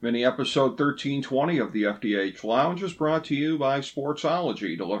Mini episode 1320 of the FDH Lounge is brought to you by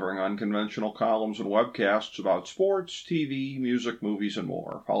Sportsology, delivering unconventional columns and webcasts about sports, TV, music, movies, and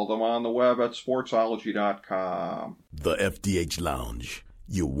more. Follow them on the web at sportsology.com. The FDH Lounge.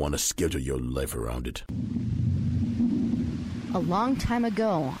 You want to schedule your life around it. A long time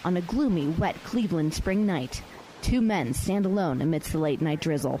ago, on a gloomy, wet Cleveland spring night, two men stand alone amidst the late-night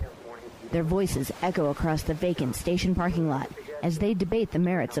drizzle. Their voices echo across the vacant station parking lot as they debate the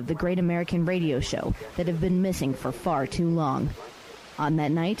merits of the great American radio show that have been missing for far too long. On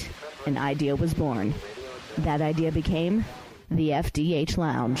that night, an idea was born. That idea became the FDH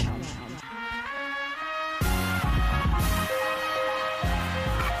Lounge.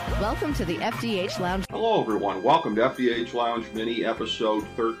 Welcome to the FDH Lounge. Hello, everyone. Welcome to FDH Lounge Mini Episode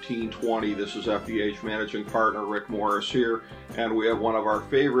 1320. This is FDH Managing Partner Rick Morris here, and we have one of our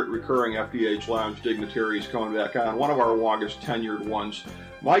favorite recurring FDH Lounge dignitaries coming back on, one of our longest tenured ones,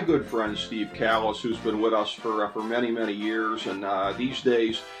 my good friend Steve Kallas, who's been with us for many, many years, and these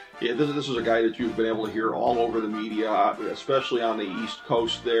days, this is a guy that you've been able to hear all over the media, especially on the East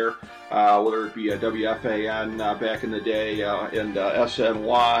Coast there, whether it be WFAN back in the day and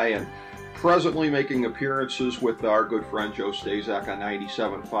SNY, and presently making appearances with our good friend Joe Stazak on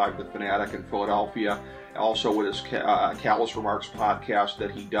 97.5 The Fanatic in Philadelphia, also with his Kallas Remarks podcast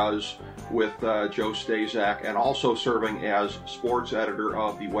that he does with Joe Stazak, and also serving as sports editor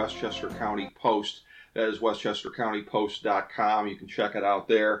of the Westchester County Post. That is westchestercountypost.com. You can check it out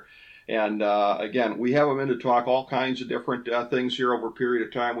there. And again, we have him in to talk all kinds of different things here over a period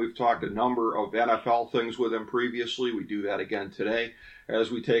of time. We've talked a number of NFL things with him previously. We do that again today as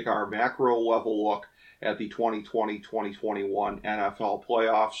we take our macro level look at the 2020-2021 NFL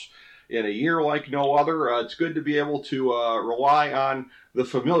playoffs. In a year like no other, it's good to be able to rely on the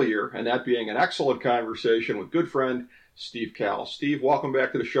familiar, and that being an excellent conversation with good friend Steve Kallas. Steve, welcome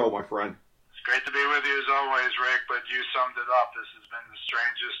back to the show, my friend. Great to be with you as always, Rick, but you summed it up. This has been the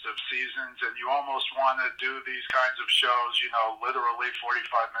strangest of seasons, and you almost want to do these kinds of shows, literally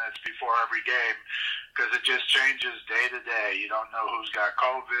 45 minutes before every game, because it just changes day to day. You don't know who's got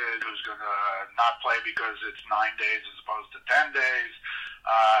COVID, who's going to not play because it's 9 days as opposed to 10 days.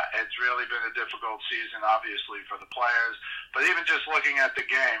 It's really been a difficult season, obviously, for the players. But even just looking at the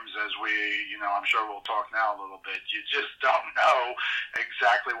games, as I'm sure we'll talk now a little bit, you just don't know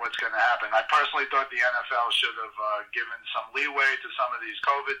exactly what's going to happen. I personally thought the NFL should have given some leeway to some of these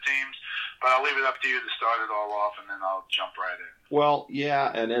COVID teams, but I'll leave it up to you to start it all off, and then I'll jump right in. Well,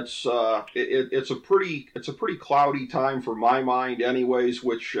 yeah, and it's a pretty cloudy time for my mind, anyways.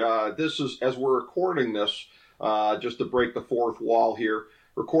 Which this is, as we're recording this, just to break the fourth wall here.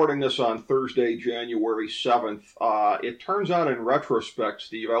 Recording this on Thursday, January 7th. It turns out in retrospect,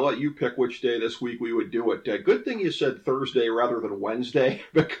 Steve, I'll let you pick which day this week we would do it. Good thing you said Thursday rather than Wednesday,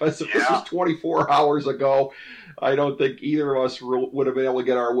 because if this was 24 hours ago, I don't think either of us would have been able to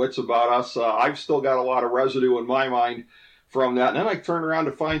get our wits about us. I've still got a lot of residue in my mind from that. And then I turn around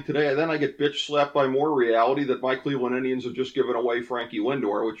to find today, and then I get bitch slapped by more reality that my Cleveland Indians have just given away Frankie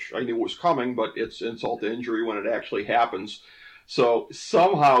Lindor, which I knew was coming, but it's insult to injury when it actually happens. So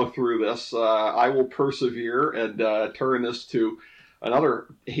somehow through this, I will persevere and turn this to another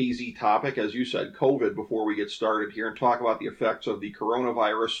hazy topic, as you said, COVID, before we get started here, and talk about the effects of the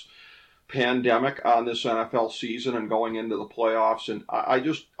coronavirus pandemic on this NFL season and going into the playoffs. And I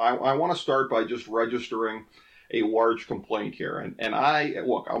want to start by just registering a large complaint here. And I'm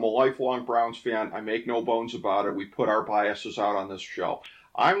a lifelong Browns fan. I make no bones about it. We put our biases out on this show.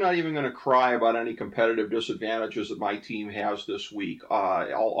 I'm not even going to cry about any competitive disadvantages that my team has this week,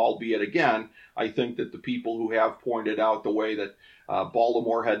 albeit, again, I think that the people who have pointed out the way that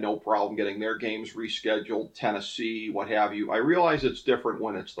Baltimore had no problem getting their games rescheduled, Tennessee, what have you, I realize it's different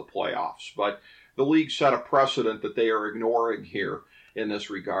when it's the playoffs, but the league set a precedent that they are ignoring here in this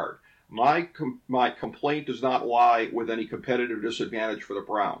regard. My complaint does not lie with any competitive disadvantage for the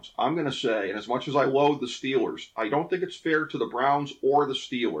Browns. I'm going to say, and as much as I loathe the Steelers, I don't think it's fair to the Browns or the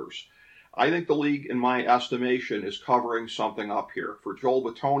Steelers. I think the league, in my estimation, is covering something up here. For Joel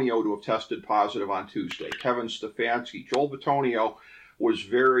Bitonio to have tested positive on Tuesday, Kevin Stefanski. Joel Bitonio was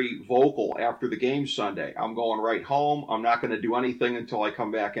very vocal after the game Sunday. I'm going right home. I'm not going to do anything until I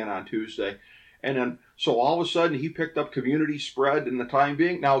come back in on Tuesday. And then, so all of a sudden, he picked up community spread in the time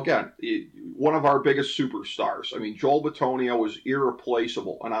being. Now, again, one of our biggest superstars. I mean, Joel Bitonio was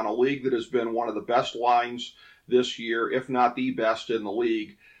irreplaceable. And on a league that has been one of the best lines this year, if not the best in the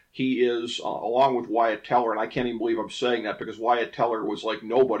league, he is, along with Wyatt Teller, and I can't even believe I'm saying that because Wyatt Teller was like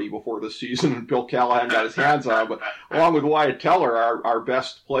nobody before the season and Bill Callahan got his hands on him, but along with Wyatt Teller, our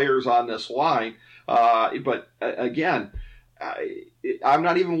best players on this line. But again, I'm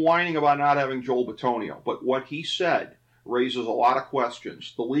not even whining about not having Joel Bitonio, but what he said raises a lot of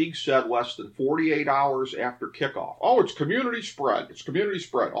questions. The league said less than 48 hours after kickoff, oh, it's community spread. It's community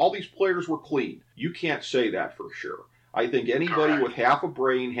spread. All these players were clean. You can't say that for sure. I think anybody with half a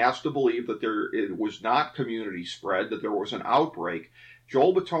brain has to believe that it was not community spread, that there was an outbreak.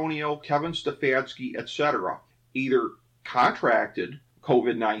 Joel Bitonio, Kevin Stefanski, etc., either contracted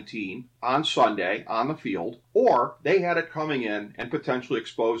COVID-19 on Sunday on the field, or they had it coming in and potentially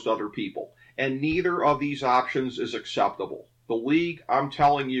exposed other people. And neither of these options is acceptable. The league, I'm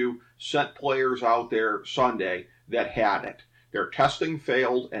telling you, sent players out there Sunday that had it. Their testing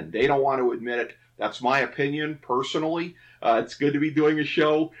failed, and they don't want to admit it. That's my opinion, personally. It's good to be doing a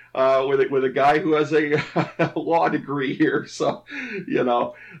show with a guy who has a law degree here. So,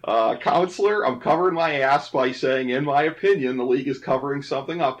 counselor, I'm covering my ass by saying, in my opinion, the league is covering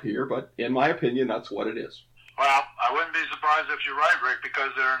something up here. But in my opinion, that's what it is. Well, I wouldn't be surprised if you're right, Rick,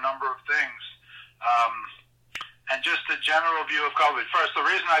 because there are a number of things. And just the general view of COVID. First, the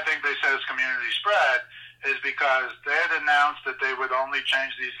reason I think they said it's community spread is because they had announced that they would only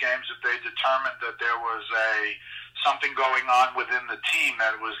change these games if they determined that there was something going on within the team,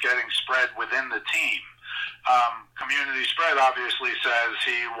 that it was getting spread within the team. Community spread obviously says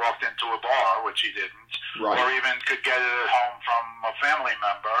he walked into a bar, which he didn't, right, or even could get it at home from a family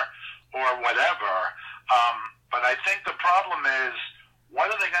member or whatever. But I think the problem is, what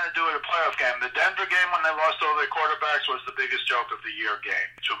are they going to do at a playoff game? The Denver game, when they lost all their quarterbacks, was the biggest joke of the year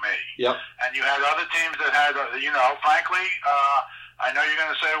game to me. Yep. And you had other teams that had, frankly, I know you're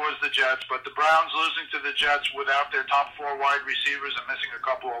going to say it was the Jets, but the Browns losing to the Jets without their top 4 wide receivers and missing a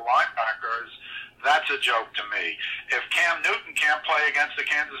couple of linebackers, that's a joke to me. If Cam Newton can't play against the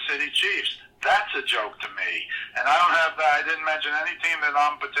Kansas City Chiefs, that's a joke to me. And I don't have that. I didn't mention any team that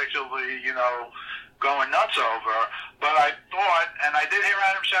I'm particularly, going nuts over, but I thought, and I did hear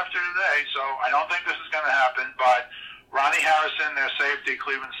Adam Schefter today, so I don't think this is going to happen, but Ronnie Harrison, their safety,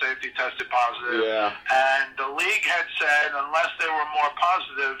 Cleveland safety, tested positive, and the league had said unless there were more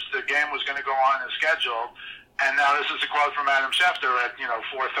positives, the game was going to go on as scheduled. And now this is a quote from Adam Schefter at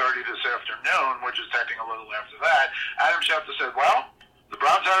 4:30 this afternoon, which is taking a little after that. Adam Schefter said, well, the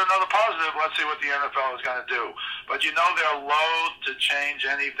Browns had another positive. Let's see what the NFL is going to do. But they're loath to change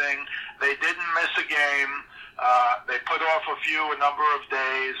anything. They didn't miss a game. They put off a number of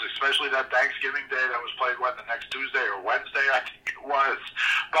days, especially that Thanksgiving day that was played, the next Tuesday or Wednesday, I think it was.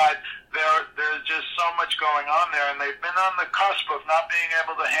 But there's just so much going on there, and they've been on the cusp of not being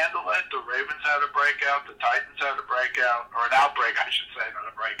able to handle it. The Ravens had a breakout. The Titans had a breakout, or an outbreak, I should say,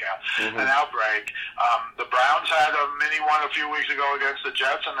 not a breakout, an outbreak. The Browns had a mini one a few weeks ago against the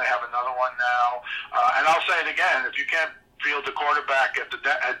Jets, and they have another one now. And I'll say it again, if you can't field the quarterback at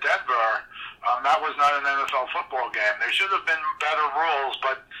Denver, that was not an NFL football game. There should have been better rules,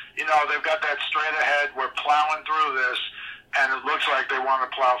 but, they've got that straight ahead. We're plowing through this, and it looks like they want to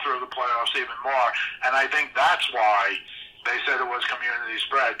plow through the playoffs even more. And I think that's why they said it was community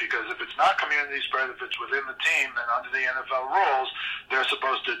spread, because if it's not community spread, if it's within the team, then under the NFL rules, they're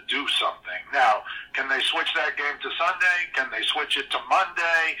supposed to do something. Now, can they switch that game to Sunday? Can they switch it to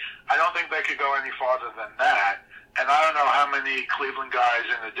Monday? I don't think they could go any farther than that. And I don't know how many Cleveland guys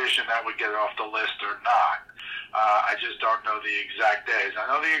in addition that would get off the list or not. I just don't know the exact days. I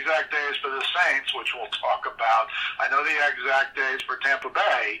know the exact days for the Saints, which we'll talk about. I know the exact days for Tampa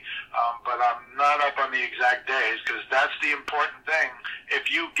Bay, but I'm not up on the exact days, because that's the important thing. If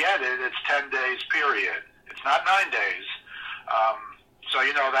you get it, it's 10 days, period. It's not 9 days. So,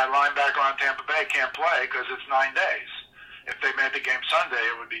 that linebacker on Tampa Bay can't play because it's 9 days. If they made the game Sunday,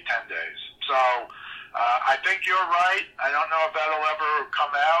 it would be 10 days. So I think you're right. I don't know if that'll ever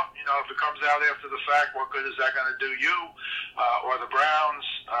come out. If it comes out after the fact, what good is that going to do you or the Browns?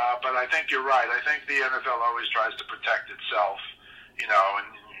 But I think you're right. I think the NFL always tries to protect itself, and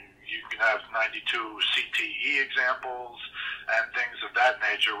you can have 92 CTE examples and things of that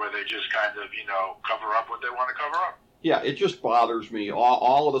nature where they just kind of, cover up what they want to cover up. Yeah, it just bothers me.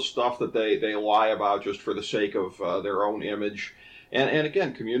 All of the stuff that they lie about just for the sake of their own image. And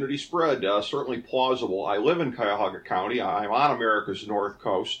again, community spread, certainly plausible. I live in Cuyahoga County. I'm on America's North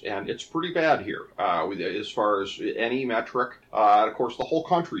Coast, and it's pretty bad here as far as any metric. Of course, the whole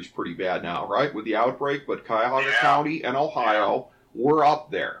country's pretty bad now, right, with the outbreak. But Cuyahoga County and Ohio, we're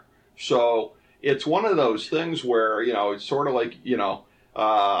up there. So it's one of those things where, it's sort of like,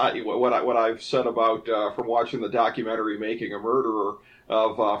 what I've said about from watching the documentary Making a Murderer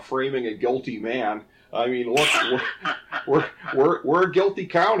of framing a guilty man. I mean, look, we're a guilty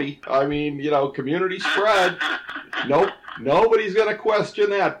county. I mean, community spread. Nobody's going to question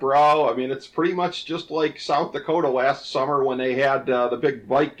that, bro. I mean, it's pretty much just like South Dakota last summer when they had the big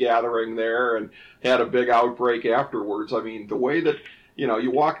bike gathering there and had a big outbreak afterwards. I mean, the way that,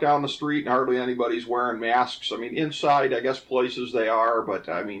 you walk down the street and hardly anybody's wearing masks. I mean, inside, I guess places they are, but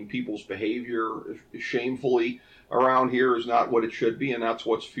I mean, people's behavior shamefully around here is not what it should be, and that's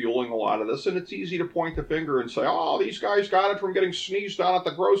what's fueling a lot of this. And it's easy to point the finger and say, oh, these guys got it from getting sneezed on at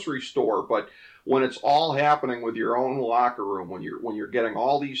the grocery store. But when it's all happening with your own locker room, when you're getting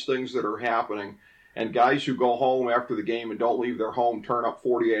all these things that are happening, and guys who go home after the game and don't leave their home turn up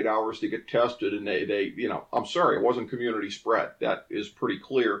 48 hours to get tested, and they I'm sorry, it wasn't community spread. That is pretty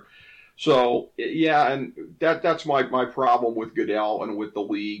clear. So, yeah, and that's my problem with Goodell and with the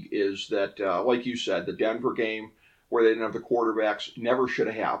league is that, like you said, the Denver game where they didn't have the quarterbacks never should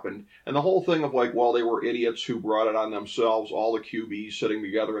have happened. And the whole thing of like, well, they were idiots who brought it on themselves, all the QBs sitting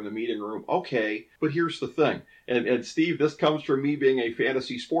together in the meeting room. Okay, but here's the thing. And Steve, this comes from me being a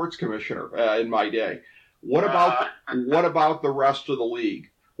fantasy sports commissioner in my day. What about the rest of the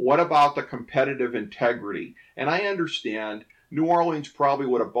league? What about the competitive integrity? And I understand New Orleans probably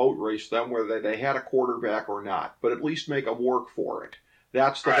would have boat raced them whether they had a quarterback or not, but at least make them work for it.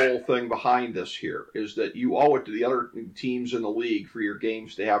 That's the whole thing behind this here, is that you owe it to the other teams in the league for your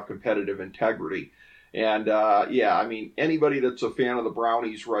games to have competitive integrity. And, I mean, anybody that's a fan of the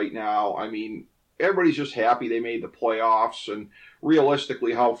Brownies right now, I mean, everybody's just happy they made the playoffs. And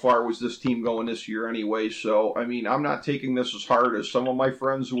realistically, how far was this team going this year anyway? So, I mean, I'm not taking this as hard as some of my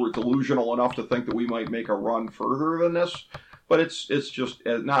friends who were delusional enough to think that we might make a run further than this. But it's just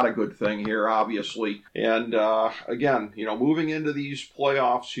not a good thing here, obviously. And again, moving into these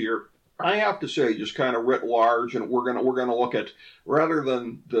playoffs here, I have to say, just kind of writ large, and we're gonna look at rather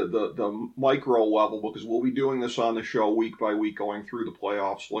than the micro level, because we'll be doing this on the show week by week, going through the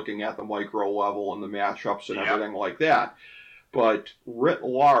playoffs, looking at the micro level and the matchups and everything like that. But writ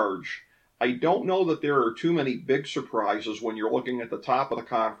large, I don't know that there are too many big surprises when you're looking at the top of the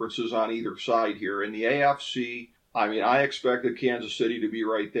conferences on either side here. In the AFC, I mean, I expected Kansas City to be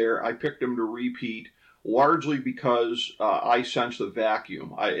right there. I picked them to repeat largely because I sensed the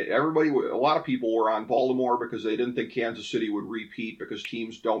vacuum. A lot of people were on Baltimore because they didn't think Kansas City would repeat because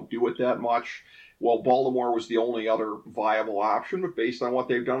teams don't do it that much. Well, Baltimore was the only other viable option, but based on what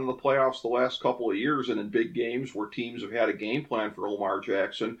they've done in the playoffs the last couple of years and in big games where teams have had a game plan for Lamar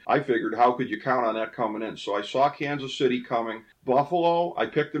Jackson, I figured how could you count on that coming in? So I saw Kansas City coming. Buffalo, I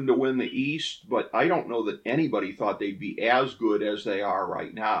picked them to win the East, but I don't know that anybody thought they'd be as good as they are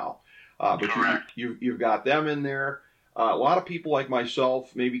right now. But you've got them in there. A lot of people like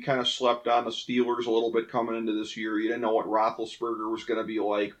myself maybe kind of slept on the Steelers a little bit coming into this year. You didn't know what Roethlisberger was going to be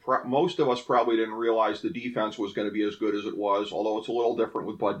like. Most of us probably didn't realize the defense was going to be as good as it was, although it's a little different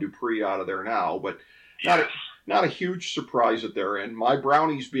with Bud Dupree out of there now. But not a huge surprise that they're in. My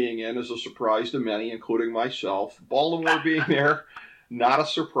Brownies being in is a surprise to many, including myself. Baltimore being there, not a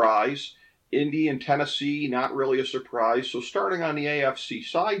surprise. Indy and Tennessee, not really a surprise. So starting on the AFC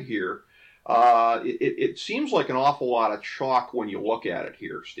side here, it seems like an awful lot of chalk when you look at it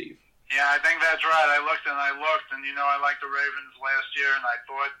here, Steve. Yeah, I think that's right. I looked, and I liked the Ravens last year, and I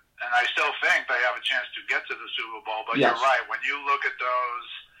thought, and I still think they have a chance to get to the Super Bowl. But You're right. When you look at those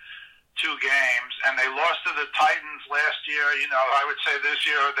two games, and they lost to the Titans last year, I would say this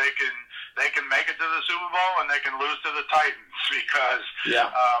year they can make it to the Super Bowl, and they can lose to the Titans because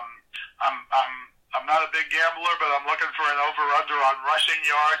I'm not a big gambler, but I'm looking for an over-under on rushing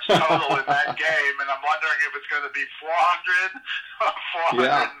yards total in that game, and I'm wondering if it's going to be 400 or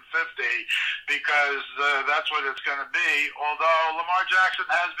 450 because that's what it's going to be. Although Lamar Jackson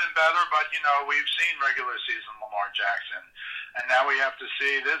has been better, but, we've seen regular season Lamar Jackson, and now we have to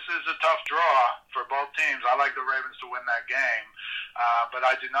see. This is a tough draw for both teams. I like the Ravens to win that game, but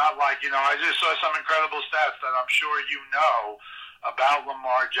I do not like, I just saw some incredible stats that I'm sure you know about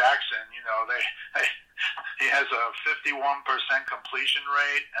Lamar Jackson. He has a 51% completion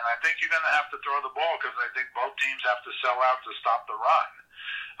rate, and I think you're going to have to throw the ball because I think both teams have to sell out to stop the run.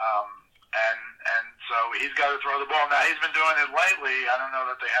 And so he's got to throw the ball. Now, he's been doing it lately. I don't know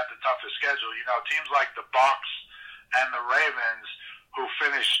that they have the toughest schedule. Teams like the Bucs and the Ravens, who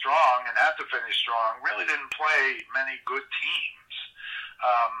finished strong and had to finish strong, really didn't play many good teams.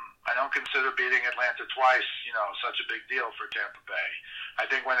 I don't consider beating Atlanta twice, such a big deal for Tampa Bay. I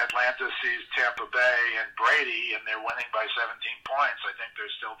think when Atlanta sees Tampa Bay and Brady and they're winning by 17 points, I think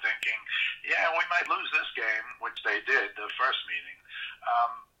they're still thinking, we might lose this game, which they did the first meeting.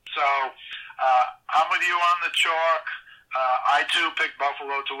 So I'm with you on the chalk. I, too, picked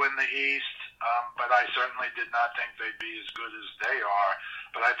Buffalo to win the East, but I certainly did not think they'd be as good as they are.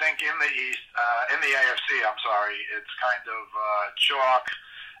 But I think in the East, in the AFC, it's kind of chalk,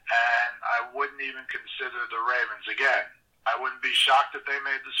 and I wouldn't even consider the Ravens again. I wouldn't be shocked if they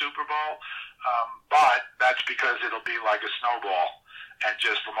made the Super Bowl, but that's because it'll be like a snowball, and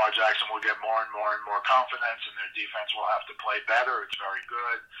just Lamar Jackson will get more and more and more confidence, and their defense will have to play better. It's very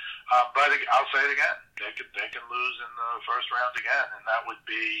good, but I'll say it again: they can lose in the first round again, and that would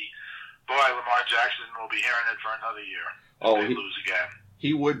be, boy, Lamar Jackson will be hearing it for another year if they lose again.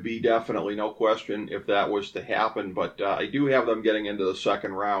 He would be, definitely, no question, if that was to happen. But I do have them getting into the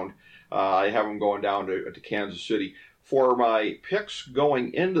second round. I have them going down to Kansas City. For my picks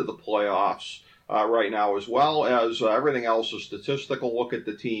going into the playoffs right now, as well as everything else, a statistical look at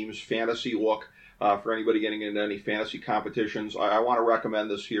the teams, fantasy look for anybody getting into any fantasy competitions, I want to recommend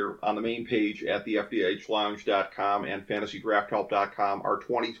this here on the main page at the FDHLounge.com and FantasyDraftHelp.com, our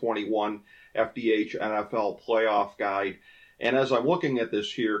 2021 FDH NFL Playoff Guide. And as I'm looking at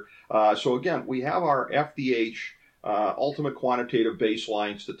this here, so again, we have our FDH ultimate quantitative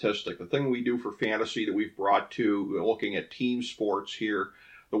baseline statistic, the thing we do for fantasy that we've brought to looking at team sports here.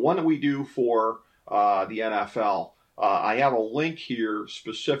 The one that we do for the NFL, I have a link here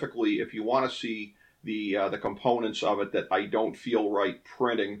specifically if you want to see the components of it that I don't feel right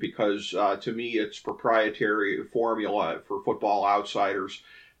printing because to me it's proprietary formula for Football Outsiders.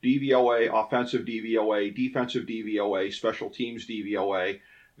 DVOA, offensive DVOA, defensive DVOA, special teams DVOA.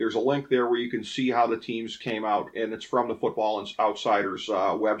 There's a link there where you can see how the teams came out, and it's from the Football Outsiders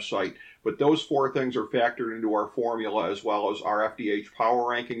website. But those four things are factored into our formula, as well as our FDH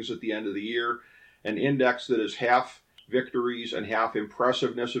power rankings at the end of the year, an index that is half victories and half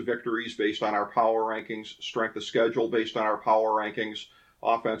impressiveness of victories based on our power rankings, strength of schedule based on our power rankings,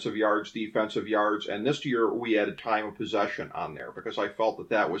 offensive yards, defensive yards, and this year we added time of possession on there because I felt that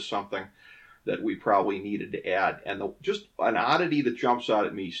that was something that we probably needed to add. And just an oddity that jumps out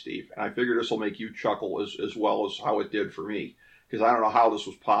at me, Steve, and I figure this will make you chuckle as well as how it did for me, because I don't know how this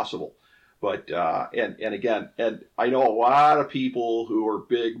was possible. But, and again, and I know a lot of people who are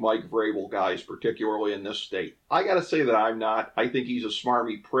big Mike Vrabel guys, particularly in this state. I got to say that I'm not. I think he's a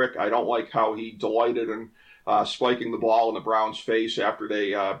smarmy prick. I don't like how he delighted in spiking the ball in the Browns' face after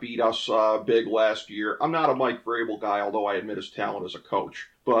they beat us big last year. I'm not a Mike Vrabel guy, although I admit his talent as a coach.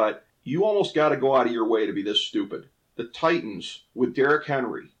 But you almost got to go out of your way to be this stupid. The Titans with Derrick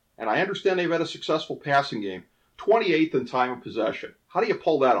Henry, and I understand they've had a successful passing game, 28th in time of possession. How do you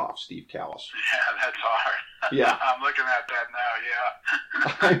pull that off, Steve Kallas? Yeah, that's hard. Yeah. I'm looking at that now,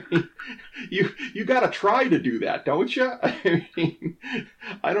 yeah. I mean, you got to try to do that, don't you? I mean,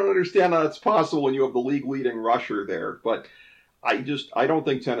 I don't understand how that's possible when you have the league-leading rusher there, but I don't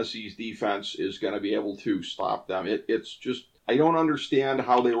think Tennessee's defense is going to be able to stop them. It's just, I don't understand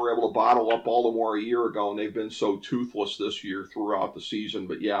how they were able to bottle up Baltimore a year ago, and they've been so toothless this year throughout the season.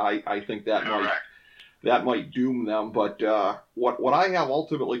 But yeah, I think that might doom them. But what I have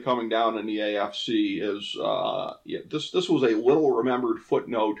ultimately coming down in the AFC is this was a little remembered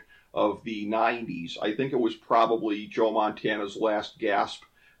footnote of the 90s. I think it was probably Joe Montana's last gasp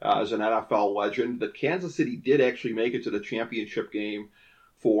as an NFL legend. That Kansas City did actually make it to the championship game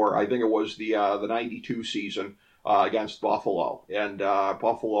for, I think it was the 92 season against Buffalo. And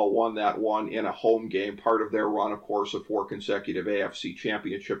Buffalo won that one in a home game, part of their run, of course, of 4 consecutive AFC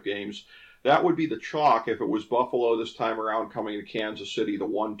championship games. That would be the chalk if it was Buffalo this time around coming to Kansas City, the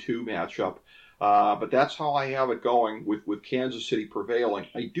 1-2 matchup. But that's how I have it going with Kansas City prevailing.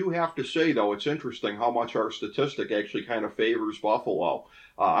 I do have to say, though, it's interesting how much our statistic actually kind of favors Buffalo.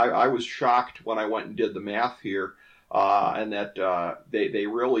 I was shocked when I went and did the math here, and that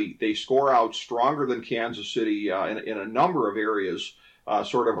they score out stronger than Kansas City in a number of areas,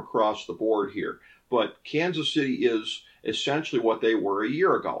 sort of across the board here. But Kansas City is essentially what they were a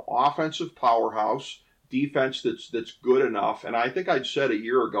year ago. Offensive powerhouse, defense that's good enough. And I think I'd said a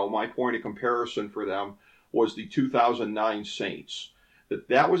year ago, my point of comparison for them was the 2009 Saints.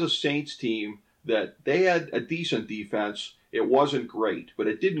 That was a Saints team that they had a decent defense. It wasn't great, but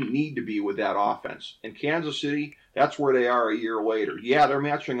it didn't need to be with that offense. And Kansas City, that's where they are a year later. Yeah, they're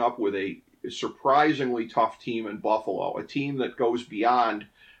matching up with a surprisingly tough team in Buffalo, a team that goes beyond,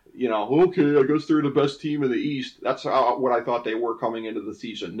 okay, I guess they're the best team in the East. That's what I thought they were coming into the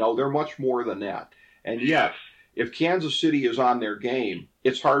season. No, they're much more than that. And yet, if Kansas City is on their game,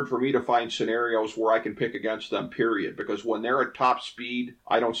 it's hard for me to find scenarios where I can pick against them, period. Because when they're at top speed,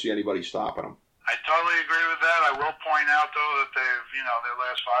 I don't see anybody stopping them. I totally agree with that. I will point out, though, that they've, their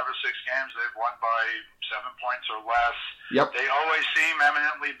last 5 or 6 games, they've won by 7 points or less. Yep. They always seem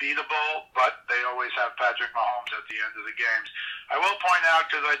eminently beatable, but they always have Patrick Mahomes at the end of the games. I will point out,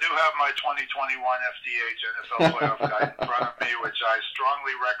 because I do have my 2021 FDH NFL playoff guide in front of me, which I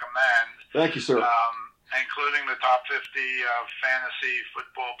strongly recommend. Thank you, sir. Including the top 50 fantasy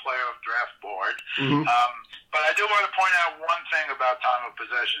football playoff draft board. Mm-hmm. But I do want to point out one thing about time of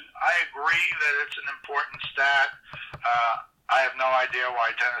possession. I agree that it's an important stat. I have no idea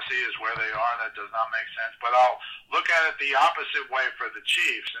why Tennessee is where they are. That does not make sense. But I'll look at it the opposite way for the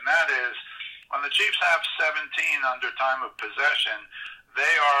Chiefs, and that is when the Chiefs have 17 under time of possession,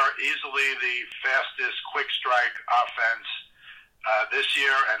 they are easily the fastest quick strike offense this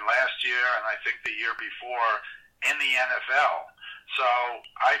year and last year, and I think the year before in the NFL. So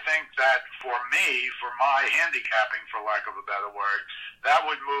I think that for me, for my handicapping, for lack of a better word, that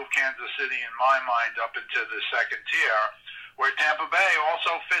would move Kansas City in my mind up into the second tier, where Tampa Bay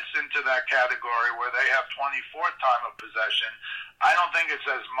also fits into that category where they have 24th time of possession. I don't think it's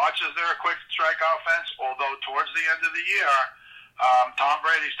as much as their quick strike offense, although towards the end of the year, Tom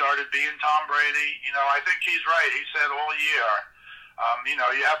Brady started being Tom Brady. I think he's right. He said all year,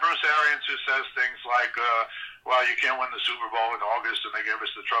 you have Bruce Arians who says things like, well, you can't win the Super Bowl in August and they gave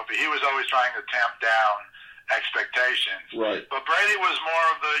us the trophy. He was always trying to tamp down expectations. Right. But Brady was more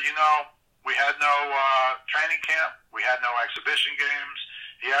of the, we had no training camp. We had no exhibition games.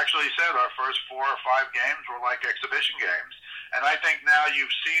 He actually said our first 4 or 5 games were like exhibition games. And I think now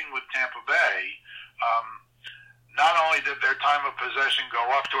you've seen with Tampa Bay, not only did their time of possession go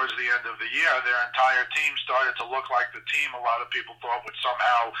up towards the end of the year, their entire team started to look like the team a lot of people thought would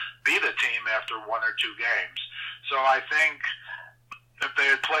somehow be the team after 1 or 2 games. So I think if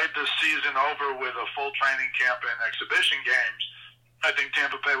they had played this season over with a full training camp and exhibition games, I think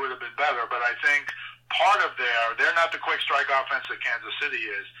Tampa Bay would have been better. But I think part of they're not the quick strike offense that Kansas City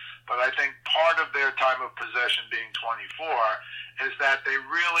is, but I think part of their time of possession being 24 is that they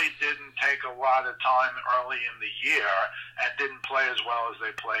really didn't take a lot of time early in the year and didn't play as well as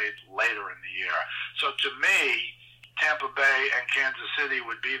they played later in the year. So to me, Tampa Bay and Kansas City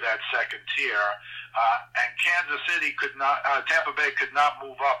would be that second tier, and Tampa Bay could not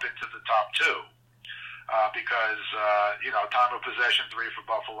move up into the top 2. Because, time of possession 3 for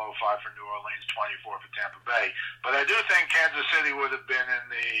Buffalo, 5 for New Orleans, 24 for Tampa Bay. But I do think Kansas City would have been in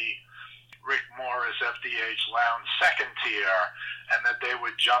the Rick Morris FDH Lounge second tier, and that they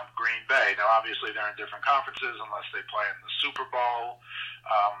would jump Green Bay. Now, obviously, they're in different conferences unless they play in the Super Bowl.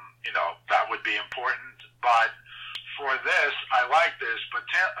 That would be important. But for this, I like this. But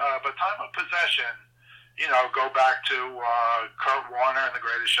time of possession, go back to Kurt Warner and The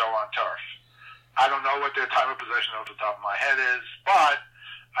Greatest Show on Turf. I don't know what their time of possession off the top of my head is, but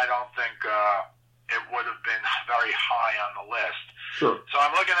I don't think it would have been very high on the list. Sure. So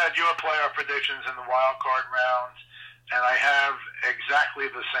I'm looking at your playoff predictions in the wild card round, and I have exactly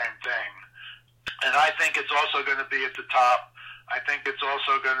the same thing. And I think it's also going to be at the top. I think it's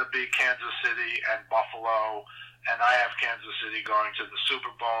also going to be Kansas City and Buffalo, and I have Kansas City going to the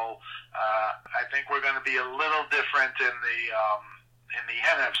Super Bowl. I think we're going to be a little different in the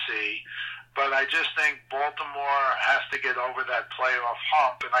NFC. But I just think Baltimore has to get over that playoff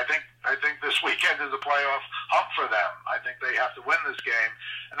hump, and I think this weekend is a playoff hump for them. I think they have to win this game.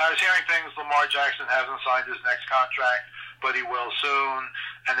 And I was hearing things, Lamar Jackson hasn't signed his next contract, but he will soon.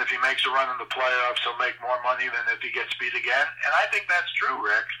 And if he makes a run in the playoffs, he'll make more money than if he gets beat again. And I think that's true,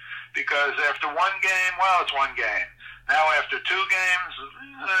 Rick, because after 1 game, well, it's 1 game. Now after 2 games,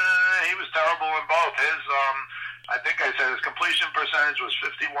 he was terrible in both. I think I said his completion percentage was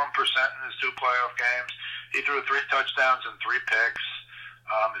 51% in his 2 playoff games. He threw 3 touchdowns and 3 picks.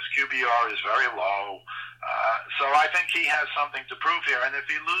 His QBR is very low. So I think he has something to prove here. And if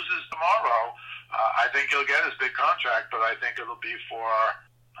he loses tomorrow, I think he'll get his big contract, but I think it'll be for,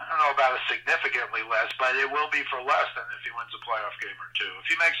 I don't know about a significantly less, but it will be for less than if he wins a playoff game or 2.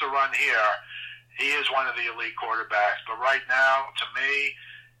 If he makes a run here, he is one of the elite quarterbacks. But right now, to me,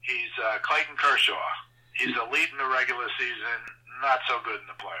 he's Clayton Kershaw. He's elite in the regular season, not so good in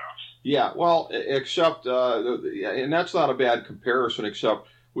the playoffs. Yeah, well, except, and that's not a bad comparison, except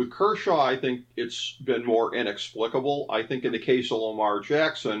with Kershaw, I think it's been more inexplicable. I think in the case of Lamar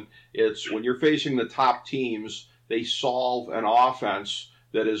Jackson, it's when you're facing the top teams, they solve an offense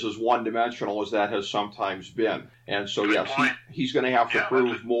that is as one-dimensional as that has sometimes been. And so, good yes, he's going to have to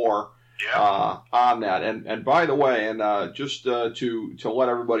prove more on that. And by the way, and just to let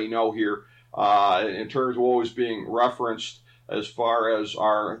everybody know here, in terms of always being referenced as far as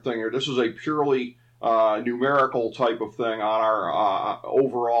our thing here, this is a purely numerical type of thing on our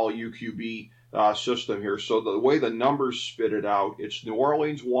overall UQB system here. So the way the numbers spit it out, it's New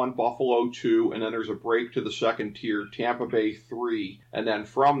Orleans 1, Buffalo 2, and then there's a break to the second tier, Tampa Bay 3. And then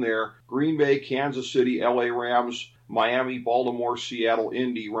from there, Green Bay, Kansas City, LA Rams, Miami, Baltimore, Seattle,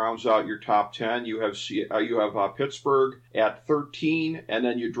 Indy rounds out your top 10. You have Pittsburgh at 13, and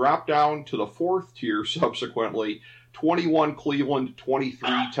then you drop down to the fourth tier subsequently. 21 Cleveland,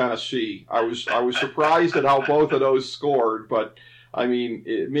 23 Tennessee. I was surprised at how both of those scored, but I mean,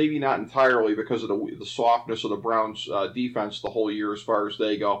 maybe not entirely because of the softness of the Browns' defense the whole year as far as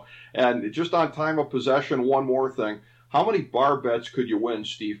they go. And just on time of possession, one more thing. How many bar bets could you win,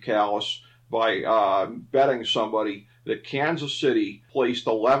 Steve Kallas, by betting somebody that Kansas City placed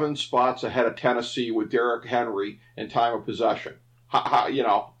 11 spots ahead of Tennessee with Derrick Henry in time of possession?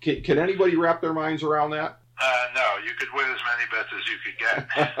 Can anybody wrap their minds around that? No, you could win as many bets as you could get.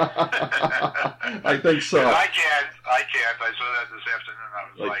 I think so. I can't. I saw that this afternoon.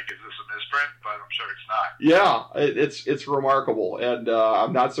 I was like, is this a misprint? But I'm sure it's not. Yeah, it's remarkable. And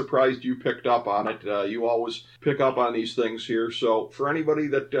I'm not surprised you picked up on it. You always pick up on these things here. So for anybody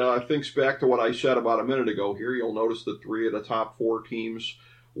that thinks back to what I said about a minute ago here, you'll notice that 3 of the top 4 teams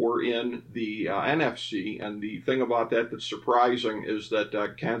were in the NFC, and the thing about that that's surprising is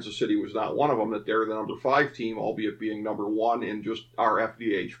that Kansas City was not one of them, that they're the number 5 team, albeit being number 1 in just our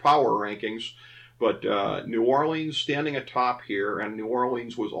FDH power rankings. But New Orleans standing atop here, and New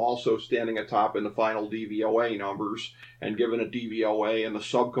Orleans was also standing atop in the final DVOA numbers, and given a DVOA and the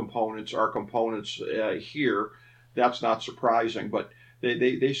subcomponents are components here, that's not surprising. But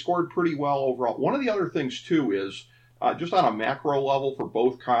they scored pretty well overall. One of the other things, too, is just on a macro level for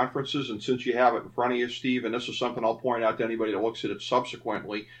both conferences, and since you have it in front of you, Steve, and this is something I'll point out to anybody that looks at it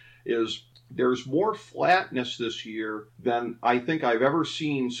subsequently, is there's more flatness this year than I think I've ever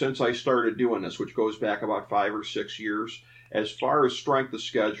seen since I started doing this, which goes back about 5 or 6 years. As far as strength of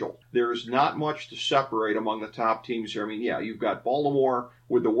schedule, there's not much to separate among the top teams here. I mean, yeah, you've got Baltimore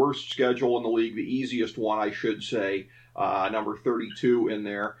with the worst schedule in the league, the easiest one, I should say, number 32 in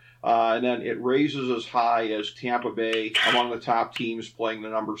there. And then it raises as high as Tampa Bay among the top teams playing the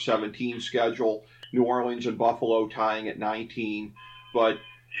number 17 schedule. New Orleans and Buffalo tying at 19. But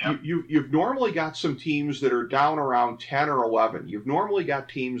you've normally got some teams that are down around 10 or 11. You've normally got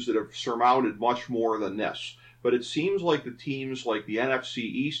teams that have surmounted much more than this. But it seems like the teams like the NFC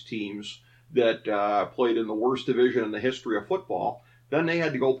East teams that played in the worst division in the history of football, then they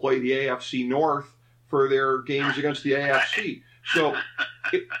had to go play the AFC North for their games against the AFC. So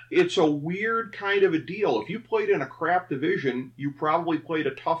it's a weird kind of a deal. If you played in a crap division, you probably played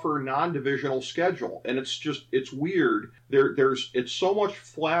a tougher non-divisional schedule, and it's weird. It's so much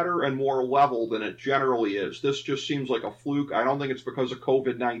flatter and more level than it generally is. This just seems like a fluke. I don't think it's because of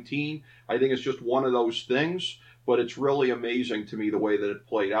COVID-19. I think it's just one of those things. But it's really amazing to me the way that it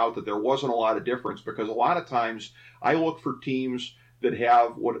played out, that there wasn't a lot of difference, because a lot of times I look for teams that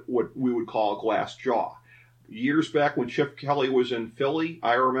have what we would call a glass jaw. Years back when Chip Kelly was in Philly,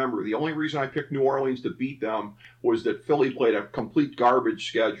 I remember the only reason I picked New Orleans to beat them was that Philly played a complete garbage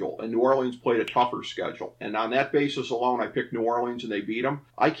schedule and New Orleans played a tougher schedule. And on that basis alone, I picked New Orleans and they beat them.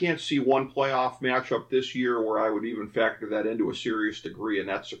 I can't see one playoff matchup this year where I would even factor that into a serious degree, and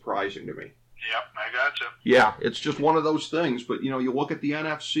that's surprising to me. Yep, I gotcha. Yeah, it's just one of those things. But, you look at the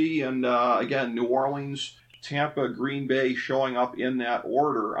NFC and, again, New Orleans, Tampa, Green Bay showing up in that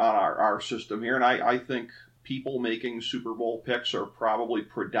order on our system here. And I think people making Super Bowl picks are probably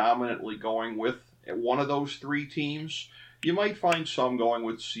predominantly going with one of those 3 teams. You might find some going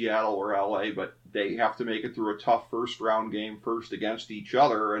with Seattle or LA, but they have to make it through a tough first-round game first against each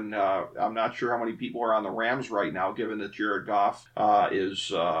other. And I'm not sure how many people are on the Rams right now, given that Jared Goff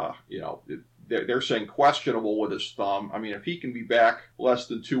is, they're saying questionable with his thumb. I mean, if he can be back less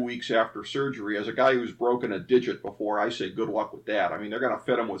than 2 weeks after surgery, as a guy who's broken a digit before, I say good luck with that. I mean, they're going to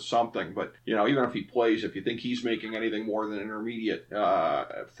fit him with something. But, even if he plays, if you think he's making anything more than intermediate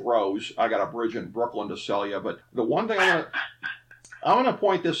throws, I got a bridge in Brooklyn to sell you. But the one thing I want to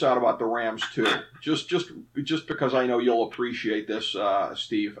point this out about the Rams, too, just because I know you'll appreciate this,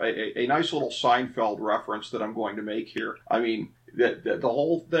 Steve. A nice little Seinfeld reference that I'm going to make here. I mean, the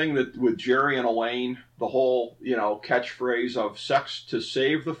whole thing that with Jerry and Elaine, the whole, catchphrase of sex to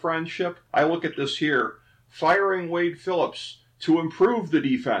save the friendship. I look at this here, firing Wade Phillips to improve the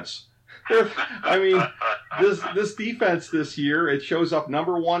defense. I mean, this defense this year, it shows up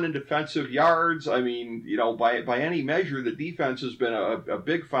number 1 in defensive yards. I mean, by any measure, the defense has been a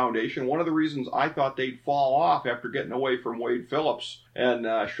big foundation. One of the reasons I thought they'd fall off after getting away from Wade Phillips. And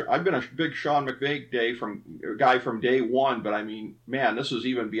I've been a big Sean McVay guy from day one, but I mean, man, this is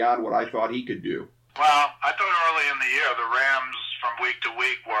even beyond what I thought he could do. Well, I thought early in the year the Rams, from week to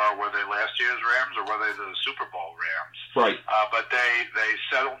week were they last year's Rams or were they the Super Bowl Rams? Right. But they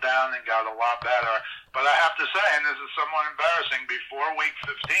settled down and got a lot better. But I have to say, and this is somewhat embarrassing, before week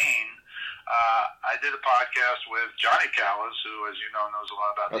 15, I did a podcast with Johnny Kallas, who, as you know, knows a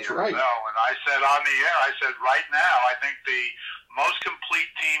lot about That's the right. NFL. And I said on the air, I said, right now, I think the most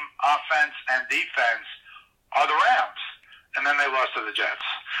complete team, offense and defense, are the Rams. And then they lost to the Jets.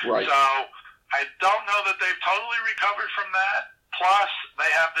 Right. So I don't know that they've totally recovered from that. Plus,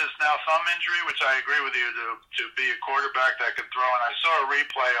 they have this now thumb injury, which I agree with you, to be a quarterback that can throw. And I saw a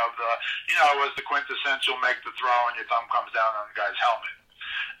replay of it was the quintessential make the throw and your thumb comes down on the guy's helmet.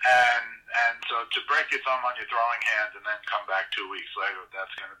 And so to break your thumb on your throwing hand and then come back 2 weeks later,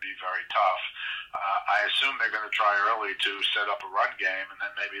 that's going to be very tough. I assume they're going to try early to set up a run game, and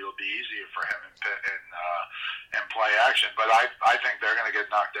then maybe it'll be easier for him in play action. But I think they're going to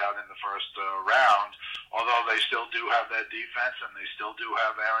get knocked out in the first round, although they still do have that defense, and they still do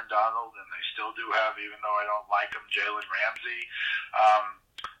have Aaron Donald, and they still do have, even though I don't like him, Jalen Ramsey.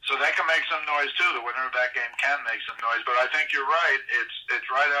 So they can make some noise too. The winner of that game can make some noise. But I think you're right. It's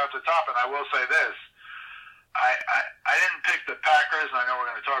right out the top. And I will say this. I didn't pick the Packers, and I know we're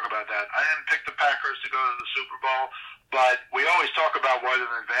going to talk about that. I didn't pick the Packers to go to the Super Bowl, but we always talk about what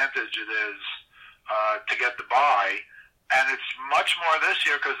an advantage it is to get the bye. And it's much more this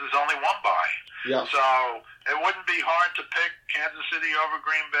year because there's only one bye. Yeah. So it wouldn't be hard to pick Kansas City over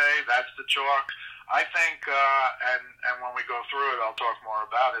Green Bay. That's the chalk. I think, and when we go through it, I'll talk more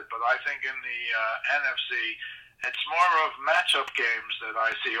about it, but I think in the NFC, it's more of matchup games that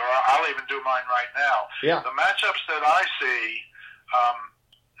I see, or I'll even do mine right now. Yeah. The matchups that I see,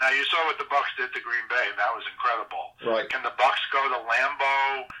 now you saw what the Bucs did to Green Bay, and that was incredible. Right. Can the Bucs go to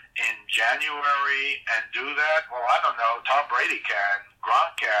Lambeau in January and do that? Well, I don't know. Tom Brady can.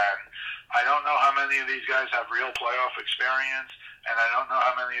 Gronk can. I don't know how many of these guys have real playoff experience. And I don't know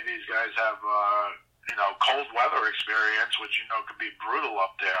how many of these guys have, cold weather experience, which can be brutal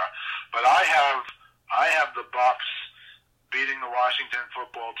up there. But I have the Bucs beating the Washington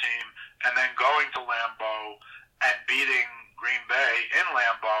football team, and then going to Lambeau and beating Green Bay in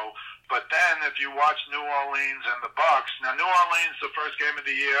Lambeau. But then, if you watch New Orleans and the Bucs, now New Orleans, the first game of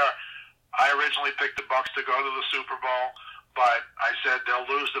the year, I originally picked the Bucs to go to the Super Bowl. But I said they'll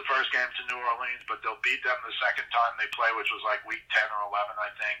lose the first game to New Orleans, but they'll beat them the second time they play, which was like week 10 or 11, I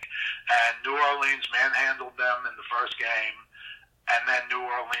think. And New Orleans manhandled them in the first game, and then New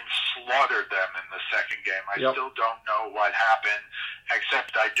Orleans slaughtered them in the second game. I still don't know what happened,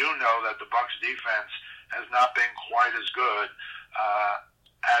 except I do know that the Bucs defense has not been quite as good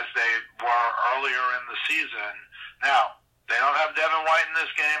as they were earlier in the season. Now, they don't have Devin White in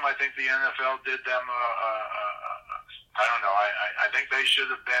this game. I think the NFL did them I don't know. I think they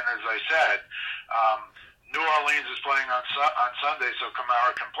should have been, as I said. New Orleans is playing on Sunday, so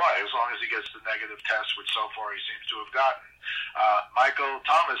Kamara can play as long as he gets the negative test, which so far he seems to have gotten. Michael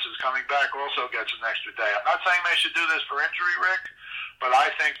Thomas is coming back, also gets an extra day. I'm not saying they should do this for injury, Rick, but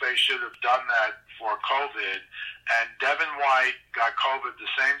I think they should have done that for COVID. And Devin White got COVID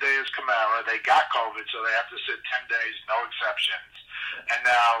the same day as Kamara. They got COVID, so they have to sit 10 days, no exceptions. And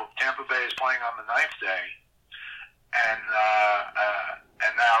now Tampa Bay is playing on the 9th day. And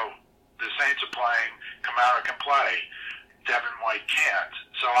now the Saints are playing. Kamara can play. Devin White can't.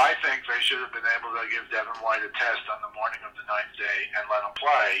 So I think they should have been able to give Devin White a test on the morning of the 9th day and let him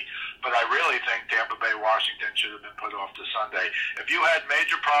play. But I really think Tampa Bay, Washington should have been put off to Sunday. If you had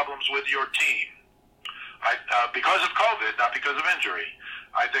major problems with your team, because of COVID, not because of injury,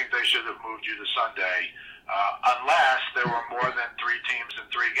 I think they should have moved you to Sunday. Unless there were more than 3 teams in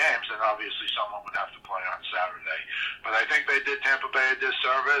 3 games, then obviously someone would have to play on Saturday. But I think they did Tampa Bay a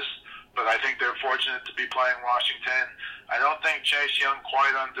disservice, but I think they're fortunate to be playing Washington. I don't think Chase Young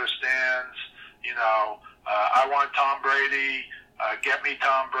quite understands, I want Tom Brady, get me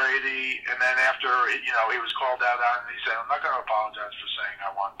Tom Brady, and then after, he was called out on it, he said, I'm not going to apologize for saying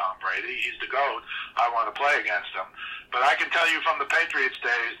I want Tom Brady. He's the GOAT. I want to play against him. But I can tell you from the Patriots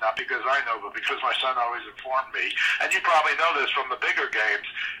days, not because I know, but because my son always informed me, and you probably know this from the bigger games,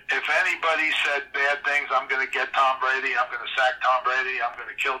 if anybody said bad things, I'm going to get Tom Brady, I'm going to sack Tom Brady, I'm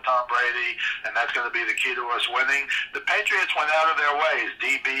going to kill Tom Brady, and that's going to be the key to us winning. The Patriots went out of their ways.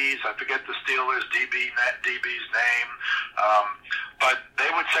 DBs, I forget the Steelers' DB's name, but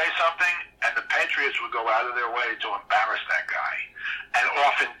they would say something, and the Patriots would go out of their way to embarrass that guy, and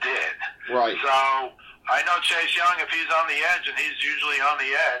often did. Right. So I know Chase Young, if he's on the edge, and he's usually on the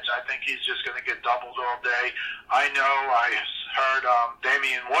edge, I think he's just going to get doubled all day. I know I heard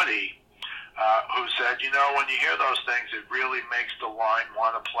Damian Woody who said, when you hear those things, it really makes the line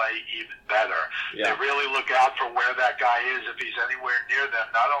want to play even better. Yeah. They really look out for where that guy is. If he's anywhere near them,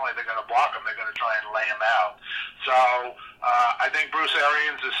 not only are they going to block him, they're going to try and lay him out. So I think Bruce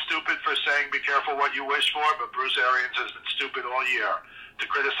Arians is stupid for saying be careful what you wish for, but Bruce Arians has been stupid all year. To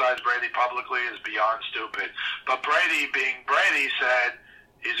criticize Brady publicly is beyond stupid. But Brady, being Brady, said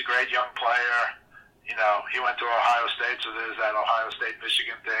he's a great young player. He went to Ohio State, so there's that Ohio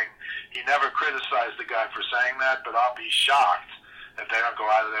State-Michigan thing. He never criticized the guy for saying that, but I'll be shocked if they don't go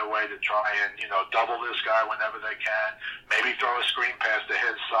out of their way to try and, double this guy whenever they can. Maybe throw a screen pass to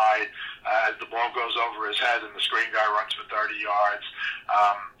his side as the ball goes over his head and the screen guy runs for 30 yards.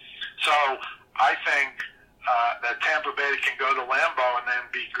 So I think that Tampa Bay can go to Lambeau and then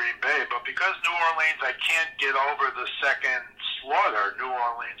beat Green Bay. But because New Orleans, I can't get over the second slaughter, New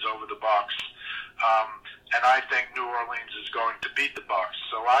Orleans over the Bucs. And I think New Orleans is going to beat the Bucs.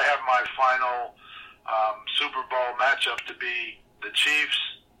 So I have my final Super Bowl matchup to be the Chiefs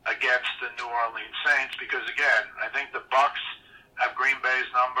against the New Orleans Saints because, again, I think the Bucs have Green Bay's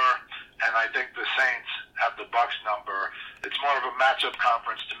number, and I think the Saints have the Bucs number. It's more of a matchup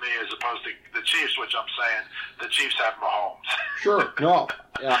conference to me as opposed to the Chiefs, which I'm saying the Chiefs have Mahomes. Sure. No.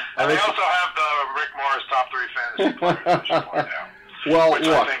 Yeah. And they also have the Rick Morris top 3 fantasy players, I should point out. Well, which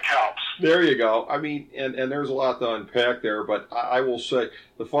I think helps. There you go. I mean, and there's a lot to unpack there, but I will say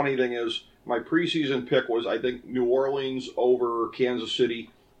the funny thing is my preseason pick was, I think, New Orleans over Kansas City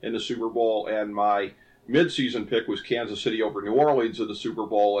in the Super Bowl, and my midseason pick was Kansas City over New Orleans in the Super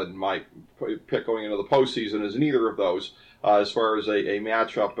Bowl, and my pick going into the postseason is neither of those as far as a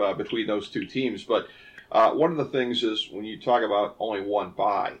matchup between those two teams. But one of the things is when you talk about only one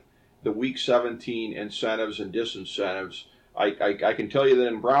bye, the Week 17 incentives and disincentives, I can tell you that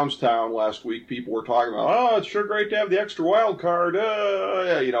in Brownstown last week, people were talking about, it's sure great to have the extra wild card.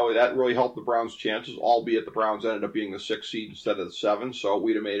 That really helped the Browns' chances, albeit the Browns ended up being the 6th seed instead of the 7th, so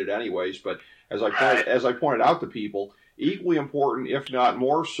we'd have made it anyways. But as I pointed out to people, equally important, if not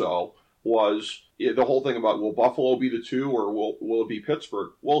more so, was the whole thing about will Buffalo be the 2 or will it be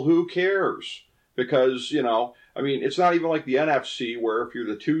Pittsburgh? Well, who cares? Because, it's not even like the NFC where if you're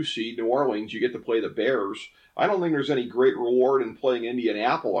the 2 seed, New Orleans, you get to play the Bears. I don't think there's any great reward in playing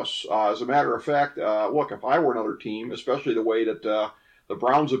Indianapolis. As a matter of fact, look, if I were another team, especially the way that the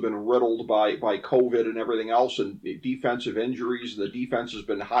Browns have been riddled by COVID and everything else and defensive injuries, the defense has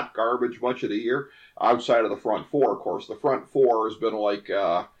been hot garbage much of the year, outside of the front 4, of course. The front 4 has been like,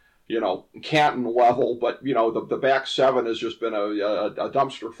 Canton level, but, the back 7 has just been a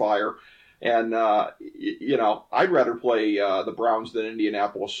dumpster fire. And, I'd rather play the Browns than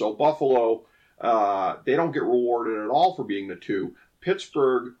Indianapolis. So Buffalo, they don't get rewarded at all for being the 2.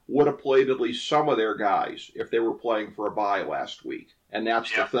 Pittsburgh would have played at least some of their guys if they were playing for a bye last week. And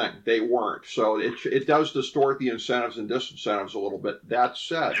that's the thing. They weren't. So it does distort the incentives and disincentives a little bit. That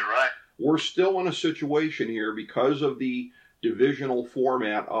said, you're right. We're still in a situation here because of the divisional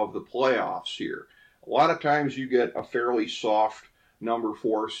format of the playoffs here. A lot of times you get a fairly soft number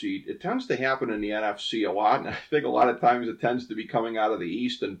 4 seed. It tends to happen in the NFC a lot, and I think a lot of times it tends to be coming out of the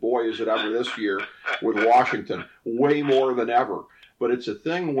East, and boy, is it ever this year with Washington, way more than ever. But it's a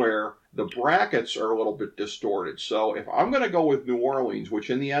thing where the brackets are a little bit distorted. So if I'm going to go with New Orleans,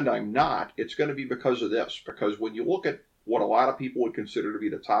 which in the end I'm not, it's going to be because of this. Because when you look at what a lot of people would consider to be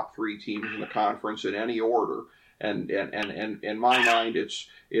the top 3 teams in the conference in any order, and in my mind it's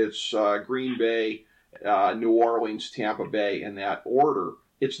Green Bay, New Orleans, Tampa Bay in that order.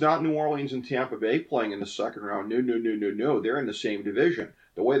 It's not New Orleans and Tampa Bay playing in the second round. No. They're in the same division.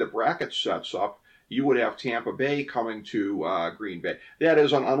 The way the bracket sets up, you would have Tampa Bay coming to Green Bay. That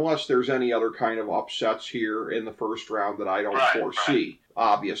is, unless there's any other kind of upsets here in the first round that I don't foresee,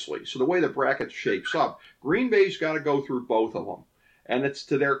 obviously. So the way the bracket shapes up, Green Bay's got to go through both of them. And it's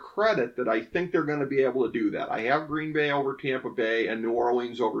to their credit that I think they're going to be able to do that. I have Green Bay over Tampa Bay and New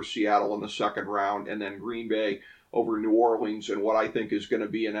Orleans over Seattle in the second round, and then Green Bay over New Orleans in what I think is going to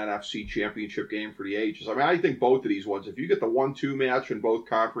be an NFC championship game for the ages. I mean, I think both of these ones, if you get the 1-2 match in both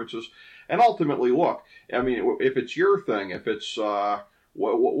conferences, and ultimately, look, I mean, if it's your thing, if it's,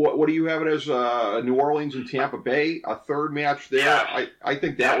 what do you have it as, New Orleans and Tampa Bay, a third match there? Yeah. I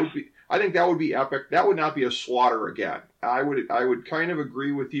think that would be... I think that would be epic. That would not be a slaughter again. I would kind of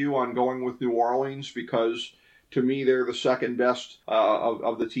agree with you on going with New Orleans because, to me, they're the second best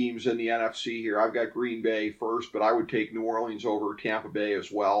of the teams in the NFC here. I've got Green Bay first, but I would take New Orleans over Tampa Bay as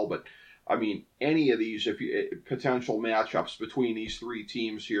well. But I mean, any of these potential matchups between these three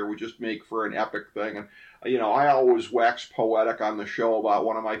teams here would just make for an epic thing. And, I always wax poetic on the show about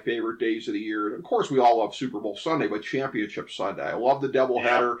one of my favorite days of the year. Of course, we all love Super Bowl Sunday, but Championship Sunday. I love the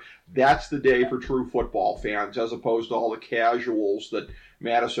doubleheader. That's the day for true football fans, as opposed to all the casuals that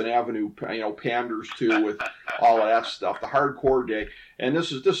Madison Avenue, panders to with all of that stuff. The hardcore day. And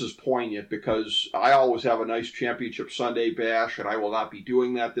this is poignant because I always have a nice Championship Sunday bash, and I will not be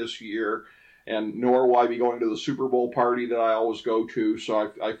doing that this year, and nor will I be going to the Super Bowl party that I always go to.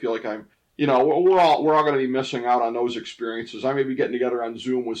 So I feel like I'm, we're all going to be missing out on those experiences. I may be getting together on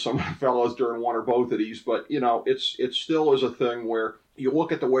Zoom with some fellas during one or both of these, but it still is a thing where you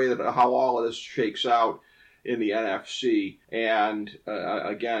look at the way that how all of this shakes out in the NFC, and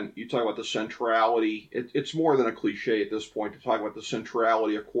again, you talk about the centrality. It's more than a cliche at this point to talk about the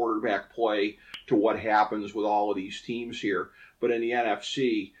centrality of quarterback play to what happens with all of these teams here. But in the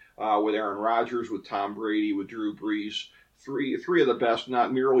NFC, with Aaron Rodgers, with Tom Brady, with Drew Brees, three of the best,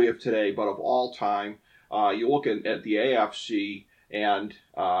 not merely of today, but of all time. You look at the AFC, and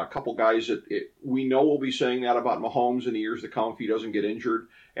a couple guys that we know will be saying that about Mahomes in the years to come if he doesn't get injured.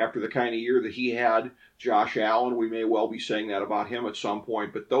 After the kind of year that he had, Josh Allen, we may well be saying that about him at some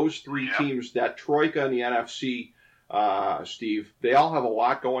point. But those three teams, that troika in the NFC, Steve, they all have a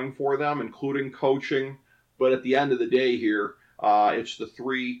lot going for them, including coaching. But at the end of the day here, it's the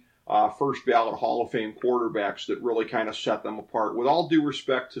three first ballot Hall of Fame quarterbacks that really kind of set them apart. With all due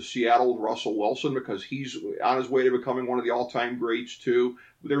respect to Seattle Russell Wilson, because he's on his way to becoming one of the all-time greats too,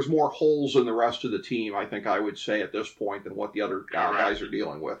 there's more holes in the rest of the team, I think I would say at this point, than what the other guys are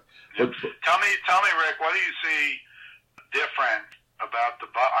dealing with. But tell me, Rick, what do you see different about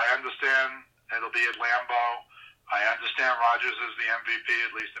I understand it'll be at Lambeau. I understand Rodgers is the MVP,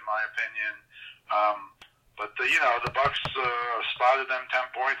 at least in my opinion. But the Bucs spotted them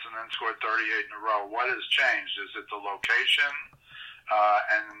 10 points and then scored 38 in a row. What has changed? Is it the location?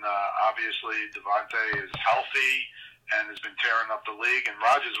 Obviously Devontae is healthy and has been tearing up the league, and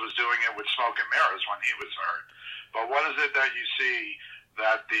Rodgers was doing it with smoke and mirrors when he was hurt. But what is it that you see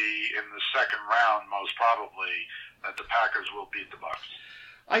that in the second round, most probably, that the Packers will beat the Bucs?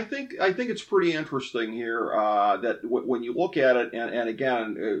 I think it's pretty interesting here that when you look at it, and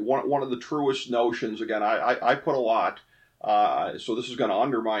again, one of the truest notions, again, I put a lot, so this is going to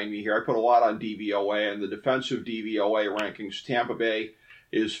undermine me here, I put a lot on DVOA, and the defensive DVOA rankings, Tampa Bay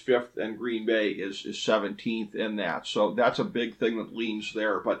is 5th, and Green Bay is 17th in that. So that's a big thing that leans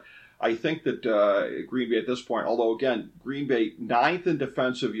there. But I think that Green Bay at this point, although, again, Green Bay 9th in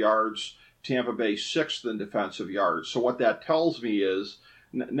defensive yards, Tampa Bay 6th in defensive yards. So what that tells me is,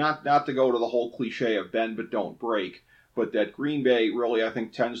 not to go to the whole cliche of bend but don't break, but that Green Bay really, I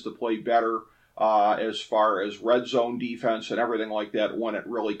think, tends to play better as far as red zone defense and everything like that when it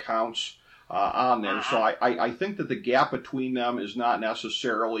really counts on there. So I think that the gap between them is not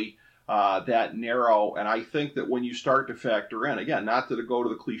necessarily that narrow, and I think that when you start to factor in, again, not to go to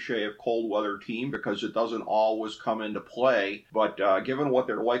the cliche of cold weather team, because it doesn't always come into play, but given what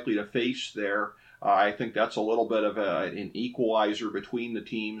they're likely to face there, I think that's a little bit of an equalizer between the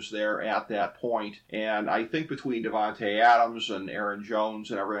teams there at that point. And I think between Devontae Adams and Aaron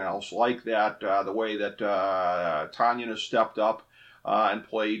Jones and everything else like that, the way that Tanyan has stepped up and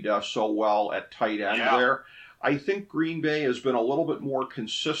played so well at tight end there, I think Green Bay has been a little bit more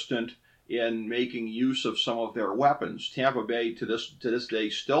consistent in making use of some of their weapons. Tampa Bay to this day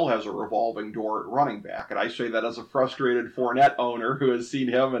still has a revolving door at running back, and I say that as a frustrated Fournette owner who has seen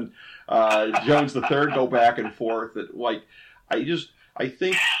him and Jones III go back and forth. That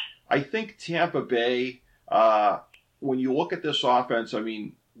I think Tampa Bay, when you look at this offense, I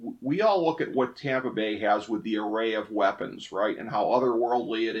mean, we all look at what Tampa Bay has with the array of weapons, right, and how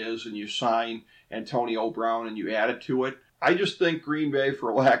otherworldly it is, and you sign Antonio Brown and you add it to it. I just think Green Bay,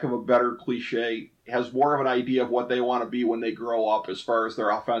 for lack of a better cliche, has more of an idea of what they want to be when they grow up as far as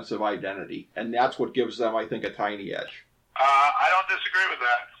their offensive identity. And that's what gives them, I think, a tiny edge. I don't disagree with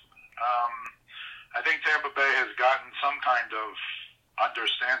that. I think Tampa Bay has gotten some kind of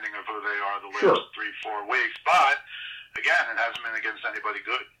understanding of who they are the last 3-4 weeks. But, again, it hasn't been against anybody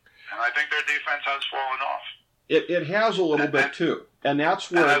good. And I think their defense has fallen off. It has a little bit, too. And that's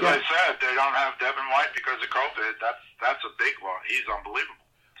where, and as I said, they don't have Devin White because of COVID. That's a big one. He's unbelievable.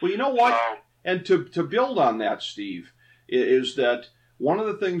 Well, you know what? And to build on that, Steve, is that one of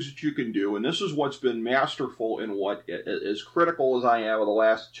the things that you can do, and this is what's been masterful in what, as critical as I am of the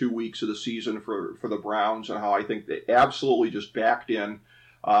last 2 weeks of the season for the Browns and how I think they absolutely just backed in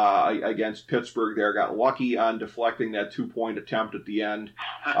against Pittsburgh there. Got lucky on deflecting that 2-point attempt at the end.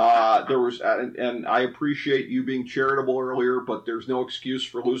 And I appreciate you being charitable earlier, but there's no excuse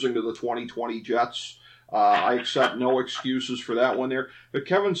for losing to the 2020 Jets. I accept no excuses for that one there. But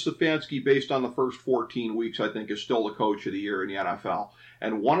Kevin Stefanski, based on the first 14 weeks, I think is still the coach of the year in the NFL.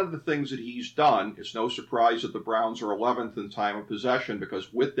 And one of the things that he's done, it's no surprise that the Browns are 11th in time of possession,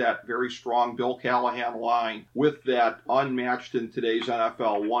 because with that very strong Bill Callahan line, with that unmatched in today's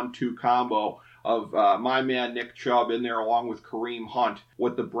NFL 1-2 combo of my man Nick Chubb in there along with Kareem Hunt,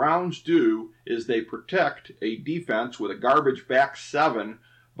 what the Browns do is they protect a defense with a garbage back 7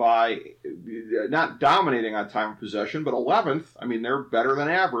 by not dominating on time of possession, but 11th. I mean, they're better than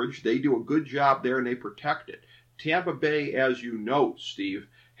average. They do a good job there, and they protect it. Tampa Bay, as you note, Steve,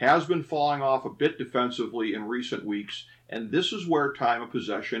 has been falling off a bit defensively in recent weeks, and this is where time of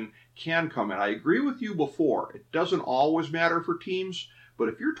possession can come in. I agree with you before. It doesn't always matter for teams, but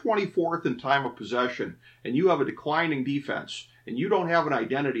if you're 24th in time of possession and you have a declining defense and you don't have an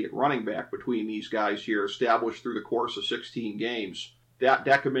identity at running back between these guys here established through the course of 16 games,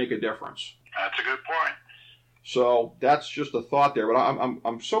 that could make a difference. That's a good point. So that's just a thought there. But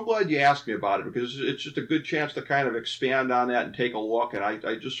I'm so glad you asked me about it, because it's just a good chance to kind of expand on that and take a look. And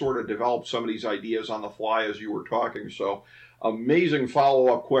I just sort of developed some of these ideas on the fly as you were talking. So amazing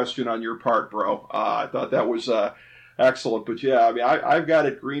follow-up question on your part, bro. I thought that was excellent. But yeah, I mean, I've got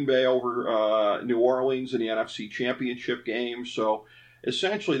it Green Bay over New Orleans in the NFC Championship game. So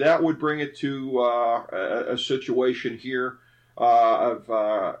essentially that would bring it to a situation here.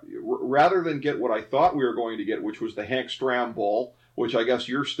 Rather than get what I thought we were going to get, which was the Hank Stram Bowl, which I guess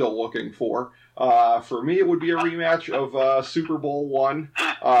you're still looking for me it would be a rematch of Super Bowl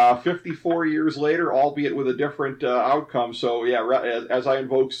I, 54 years later, albeit with a different outcome. So yeah, as I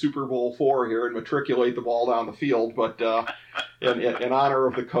invoke Super Bowl IV here and matriculate the ball down the field, but in honor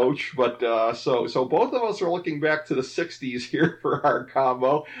of the coach. But so both of us are looking back to the 60s here for our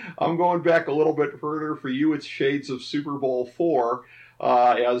combo. I'm going back a little bit further. For you, it's shades of Super Bowl IV.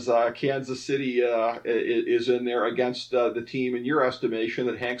 As Kansas City is in there against the team, in your estimation,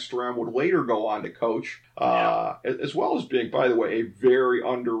 that Hank Stram would later go on to coach, as well as being, by the way, a very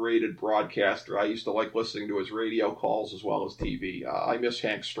underrated broadcaster. I used to like listening to his radio calls as well as TV. I miss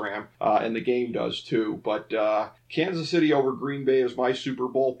Hank Stram, and the game does too. But Kansas City over Green Bay is my Super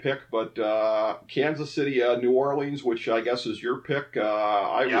Bowl pick, but Kansas City, New Orleans, which I guess is your pick,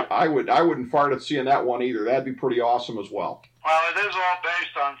 I wouldn't fart at seeing that one either. That'd be pretty awesome as well. Well, it is all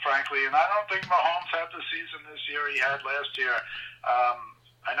based on, frankly, and I don't think Mahomes had the season this year he had last year.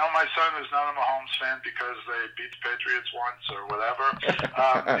 I know my son is not a Mahomes fan because they beat the Patriots once or whatever,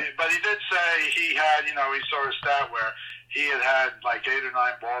 but he did say he had, he saw a stat where he had like 8 or 9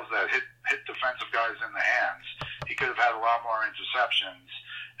 balls that hit defensive guys in the hands. He could have had a lot more interceptions.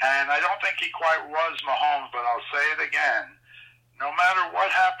 And I don't think he quite was Mahomes, but I'll say it again. No matter what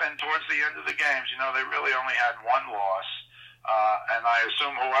happened towards the end of the games, they really only had one loss. And I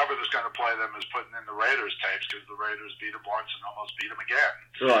assume whoever is going to play them is putting in the Raiders tapes, because the Raiders beat them once and almost beat them again.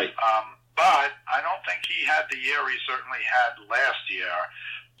 Right. But I don't think he had the year he certainly had last year.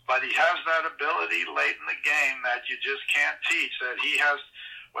 But he has that ability late in the game that you just can't teach, that he has,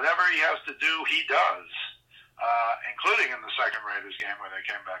 whatever he has to do, he does, including in the second Raiders game where they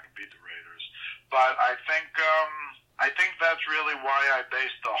came back and beat the Raiders. But I think that's really why I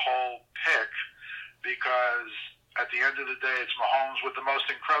based the whole pick, because at the end of the day, it's Mahomes with the most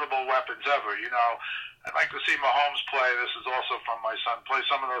incredible weapons ever. I'd like to see Mahomes play. This is also from my son. Play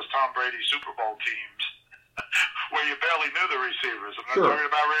some of those Tom Brady Super Bowl teams where you barely knew the receivers. I'm not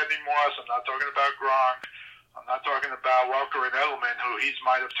talking about Randy Moss. I'm not talking about Gronk. I'm not talking about Welker and Edelman, who he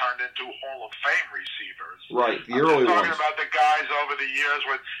might have turned into Hall of Fame receivers. Right, the early ones. I'm talking about the guys over the years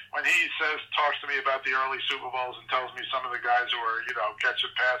when he talks to me about the early Super Bowls and tells me some of the guys who are,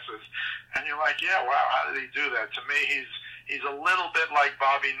 catching passes. And you're like, yeah, wow, how did he do that? To me, he's a little bit like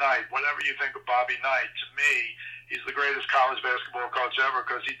Bobby Knight. Whatever you think of Bobby Knight, to me, he's the greatest college basketball coach ever,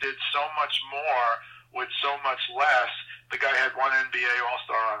 because he did so much more with so much less. The guy had 1 NBA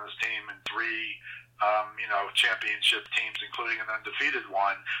All-Star on his team and 3 championship teams, including an undefeated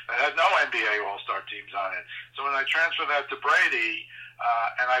one that had no NBA All-Star teams on it. So when I transfer that to Brady,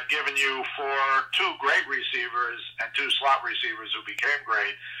 and I've given you 2 great receivers and 2 slot receivers who became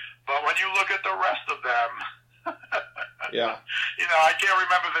great, but when you look at the rest of them, yeah, I can't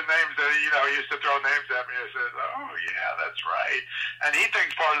remember the names that he used to throw names at me. I said, oh yeah, that's right. And he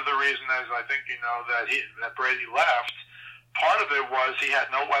thinks part of the reason is, I think, that Brady left. Part of it was he had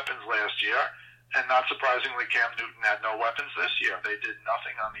no weapons last year. And not surprisingly, Cam Newton had no weapons this year. They did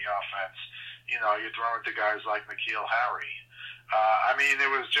nothing on the offense. You're throwing to guys like N'Keal Harry. I mean,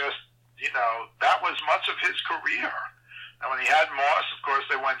 it was just, that was much of his career. And when he had Moss, of course,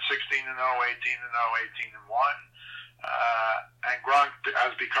 they went 16-0, 18-0, 18-1. And Gronk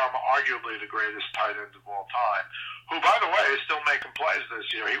has become arguably the greatest tight end of all time, who, by the way, is still making plays this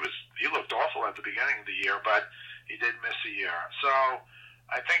year. He looked awful at the beginning of the year, but he did miss a year. So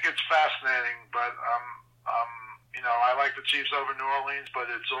I think it's fascinating, but I like the Chiefs over New Orleans, but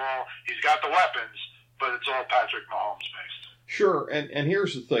he's got the weapons, but it's all Patrick Mahomes based. Sure, and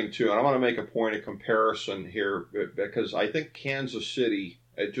here's the thing, too, and I want to make a point of comparison here, because I think Kansas City,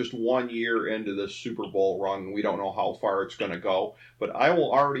 just 1 year into this Super Bowl run, we don't know how far it's going to go, but I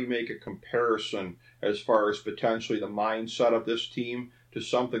will already make a comparison as far as potentially the mindset of this team to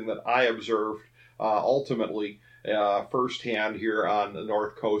something that I observed ultimately firsthand here on the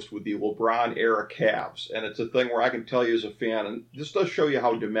North Coast with the LeBron-era Cavs. And it's a thing where I can tell you as a fan, and this does show you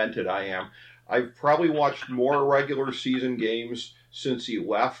how demented I am, I've probably watched more regular season games since he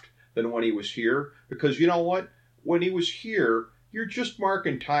left than when he was here. Because you know what? When he was here, you're just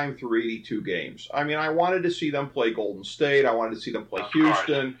marking time through 82 games. I mean, I wanted to see them play Golden State. I wanted to see them play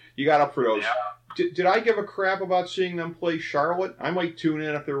Houston. You got up for those. Yeah. Did I give a crap about seeing them play Charlotte? I might tune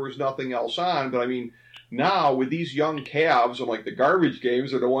in if there was nothing else on. But, I mean, now with these young Cavs, I'm like, the garbage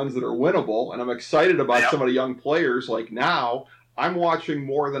games are the ones that are winnable. And I'm excited about some of the young players. Like now, I'm watching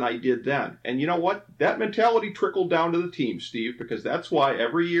more than I did then. And you know what? That mentality trickled down to the team, Steve, because that's why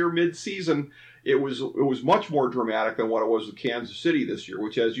every year mid-season it was much more dramatic than what it was with Kansas City this year,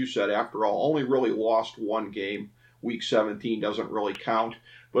 which, as you said, after all, only really lost one game. Week 17 doesn't really count.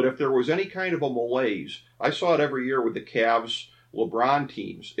 But if there was any kind of a malaise, I saw it every year with the Cavs LeBron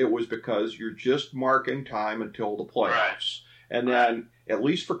teams. It was because you're just marking time until the playoffs. Right. And then, at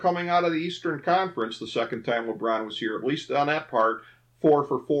least for coming out of the Eastern Conference, the second time LeBron was here, at least on that part, 4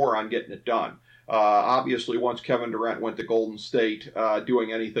 for 4 on getting it done. Obviously, once Kevin Durant went to Golden State,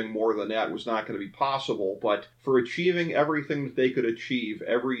 doing anything more than that was not going to be possible. But for achieving everything that they could achieve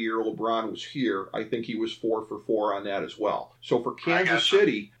every year LeBron was here, I think he was 4 for 4 on that as well. So for Kansas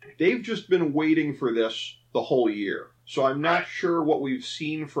City, they've just been waiting for this the whole year. So I'm not sure what we've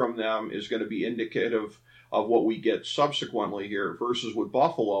seen from them is going to be indicative of what we get subsequently here versus with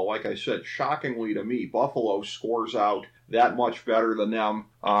Buffalo. Like I said, shockingly to me, Buffalo scores out that much better than them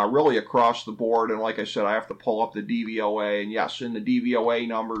really across the board. And like I said, I have to pull up the DVOA. And yes, in the DVOA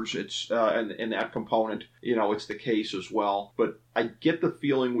numbers, it's in that component, it's the case as well. But I get the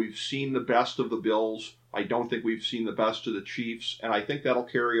feeling we've seen the best of the Bills. I don't think we've seen the best of the Chiefs. And I think that'll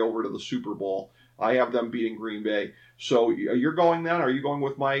carry over to the Super Bowl. I have them beating Green Bay. So you're going then? Are you going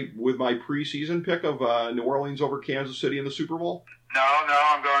with my preseason pick of New Orleans over Kansas City in the Super Bowl? No,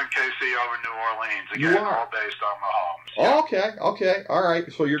 I'm going KC over New Orleans. Again, all based on Mahomes. Oh, okay, all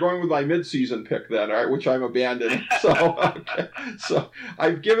right. So you're going with my midseason pick then, all right, which I'm abandoning. So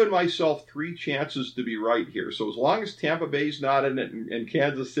I've given myself 3 chances to be right here. So as long as Tampa Bay's not in it and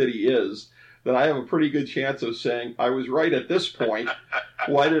Kansas City is, then I have a pretty good chance of saying I was right at this point.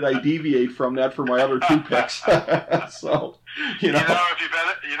 Why did I deviate from that for my other 2 picks? So, if you bet, Rick,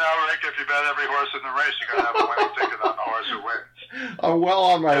 if you bet every horse in the race, you're going to have a winning ticket on the horse who wins. I'm well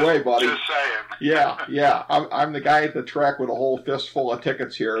on my way, buddy. Just saying. Yeah. I'm the guy at the track with a whole fistful of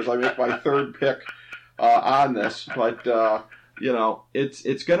tickets here as I make my 3rd pick on this. But,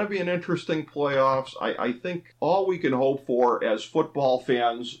 it's going to be an interesting playoffs. I think all we can hope for as football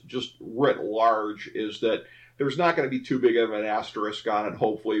fans, just writ large, is that there's not going to be too big of an asterisk on it,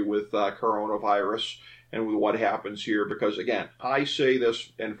 hopefully, with coronavirus and with what happens here. Because, again, I say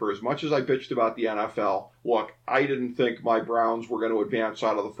this, and for as much as I bitched about the NFL, look, I didn't think my Browns were going to advance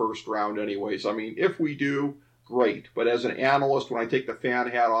out of the first round anyways. I mean, if we do, great. But as an analyst, when I take the fan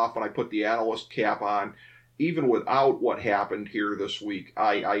hat off and I put the analyst cap on, even without what happened here this week,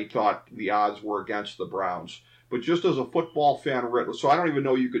 I thought the odds were against the Browns. But just as a football fan, so I don't even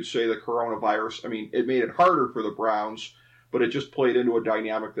know you could say the coronavirus, I mean, it made it harder for the Browns, but it just played into a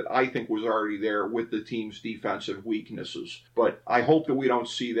dynamic that I think was already there with the team's defensive weaknesses. But I hope that we don't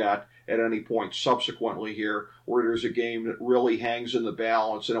see that at any point subsequently here, where there's a game that really hangs in the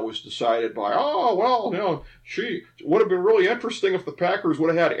balance and it was decided by, it would have been really interesting if the Packers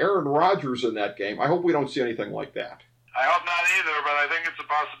would have had Aaron Rodgers in that game. I hope we don't see anything like that. I hope not either, but I think it's a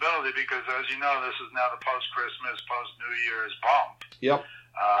possibility because, as you know, this is now the post-Christmas, post-New Year's bump. Yep.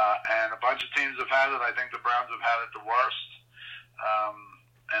 And a bunch of teams have had it. I think the Browns have had it the worst.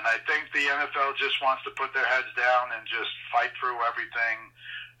 And I think the NFL just wants to put their heads down and just fight through everything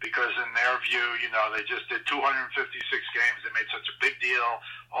because in their view, they just did 256 games. They made such a big deal.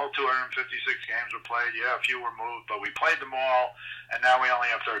 All 256 games were played. Yeah, a few were moved, but we played them all, and now we only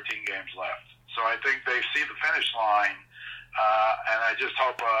have 13 games left. So I think they see the finish line, And I just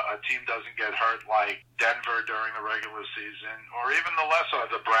hope a team doesn't get hurt like Denver during the regular season, or even the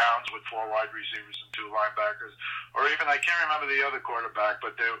Browns with 4 wide receivers and 2 linebackers, or even, I can't remember the other quarterback,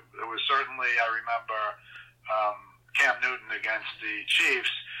 but there was certainly, I remember, Cam Newton against the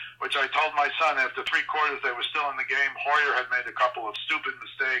Chiefs, which I told my son after 3 quarters they were still in the game. Hoyer had made a couple of stupid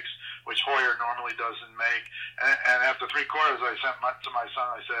mistakes, which Hoyer normally doesn't make. And after 3 quarters, I sent to my son,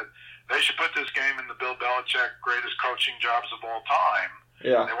 I said, they should put this game in the Bill Belichick greatest coaching jobs of all time.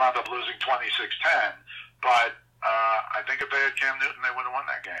 Yeah. They wound up losing 26-10. But I think if they had Cam Newton, they would have won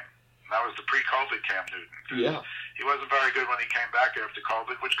that game. And that was the pre-COVID Cam Newton. Yeah. He wasn't very good when he came back after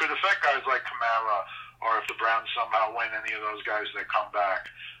COVID, which could affect guys like Kamara, or if the Browns somehow win any of those guys that come back.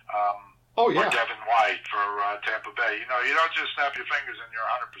 Oh, yeah. Or Devin White for Tampa Bay. You know, you don't just snap your fingers and you're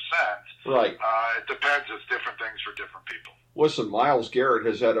 100%. Right. It depends. It's different things for different people. Listen, Myles Garrett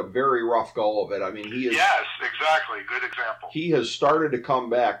has had a very rough go of it. I mean, he is. Yes, exactly. Good example. He has started to come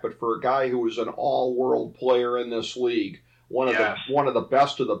back, but for a guy who is an all-world player in this league, one of the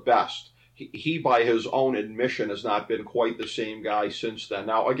best of the best, he by his own admission has not been quite the same guy since then.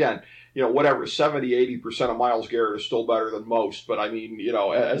 Now, again, you know, whatever, 70-80% of Myles Garrett is still better than most. But, I mean, you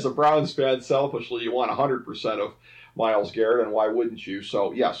know, as a Browns fan, selfishly, you want 100% of Myles Garrett, and why wouldn't you?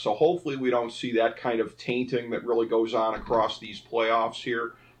 So, yes, so hopefully we don't see that kind of tainting that really goes on across these playoffs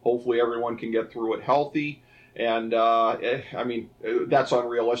here. Hopefully everyone can get through it healthy. And, I mean, that's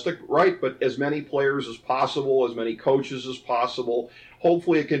unrealistic, right? But as many players as possible, as many coaches as possible,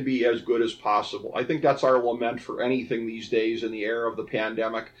 hopefully it can be as good as possible. I think that's our lament for anything these days in the era of the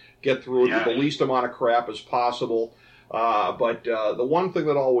pandemic. Get through it with the least amount of crap as possible. But the one thing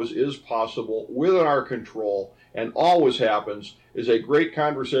that always is possible, within our control, and always happens, is a great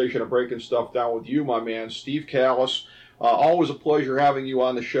conversation and breaking stuff down with you, my man, Steve Kallas. Always a pleasure having you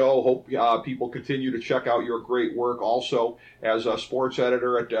on the show. Hope people continue to check out your great work also as a sports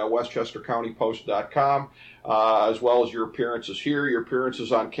editor at WestchesterCountyPost.com, as well as your appearances here, your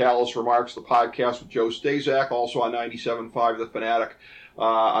appearances on Kallas Remarks, the podcast with Joe Stazak, also on 97.5 The Fanatic,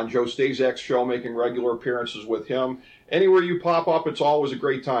 on Joe Stazak's show, making regular appearances with him. Anywhere you pop up, it's always a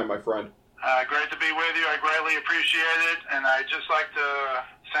great time, my friend. Great to be with you. I greatly appreciate it. And I'd just like to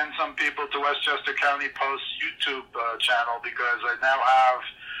send some people to Westchester County Post YouTube channel, because I now have,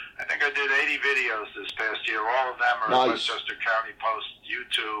 I think I did 80 videos this past year. All of them are at Westchester County Post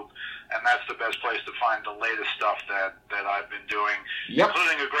YouTube. And that's the best place to find the latest stuff that I've been doing,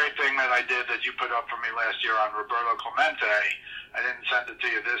 including a great thing that I did that you put up for me last year on Roberto Clemente. I didn't send it to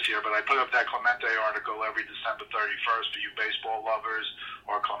you this year, but I put up that Clemente article every December 31st for you baseball lovers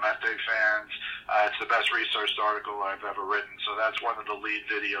or Clemente fans. It's the best researched article I've ever written, so that's one of the lead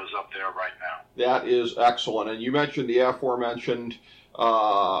videos up there right now. That is excellent. And you mentioned the aforementioned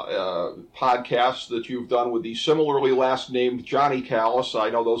podcasts that you've done with the similarly last named Johnny Kallas. I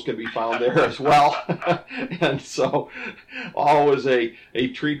know those can be found there as well. And so always a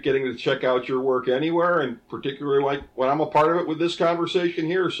treat getting to check out your work anywhere, and particularly like when I'm a part of it with this conversation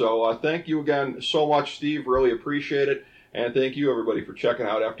here. So thank you again so much, Steve. Really appreciate it. And thank you, everybody, for checking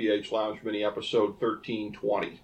out FDH Lounge Mini Episode 1320.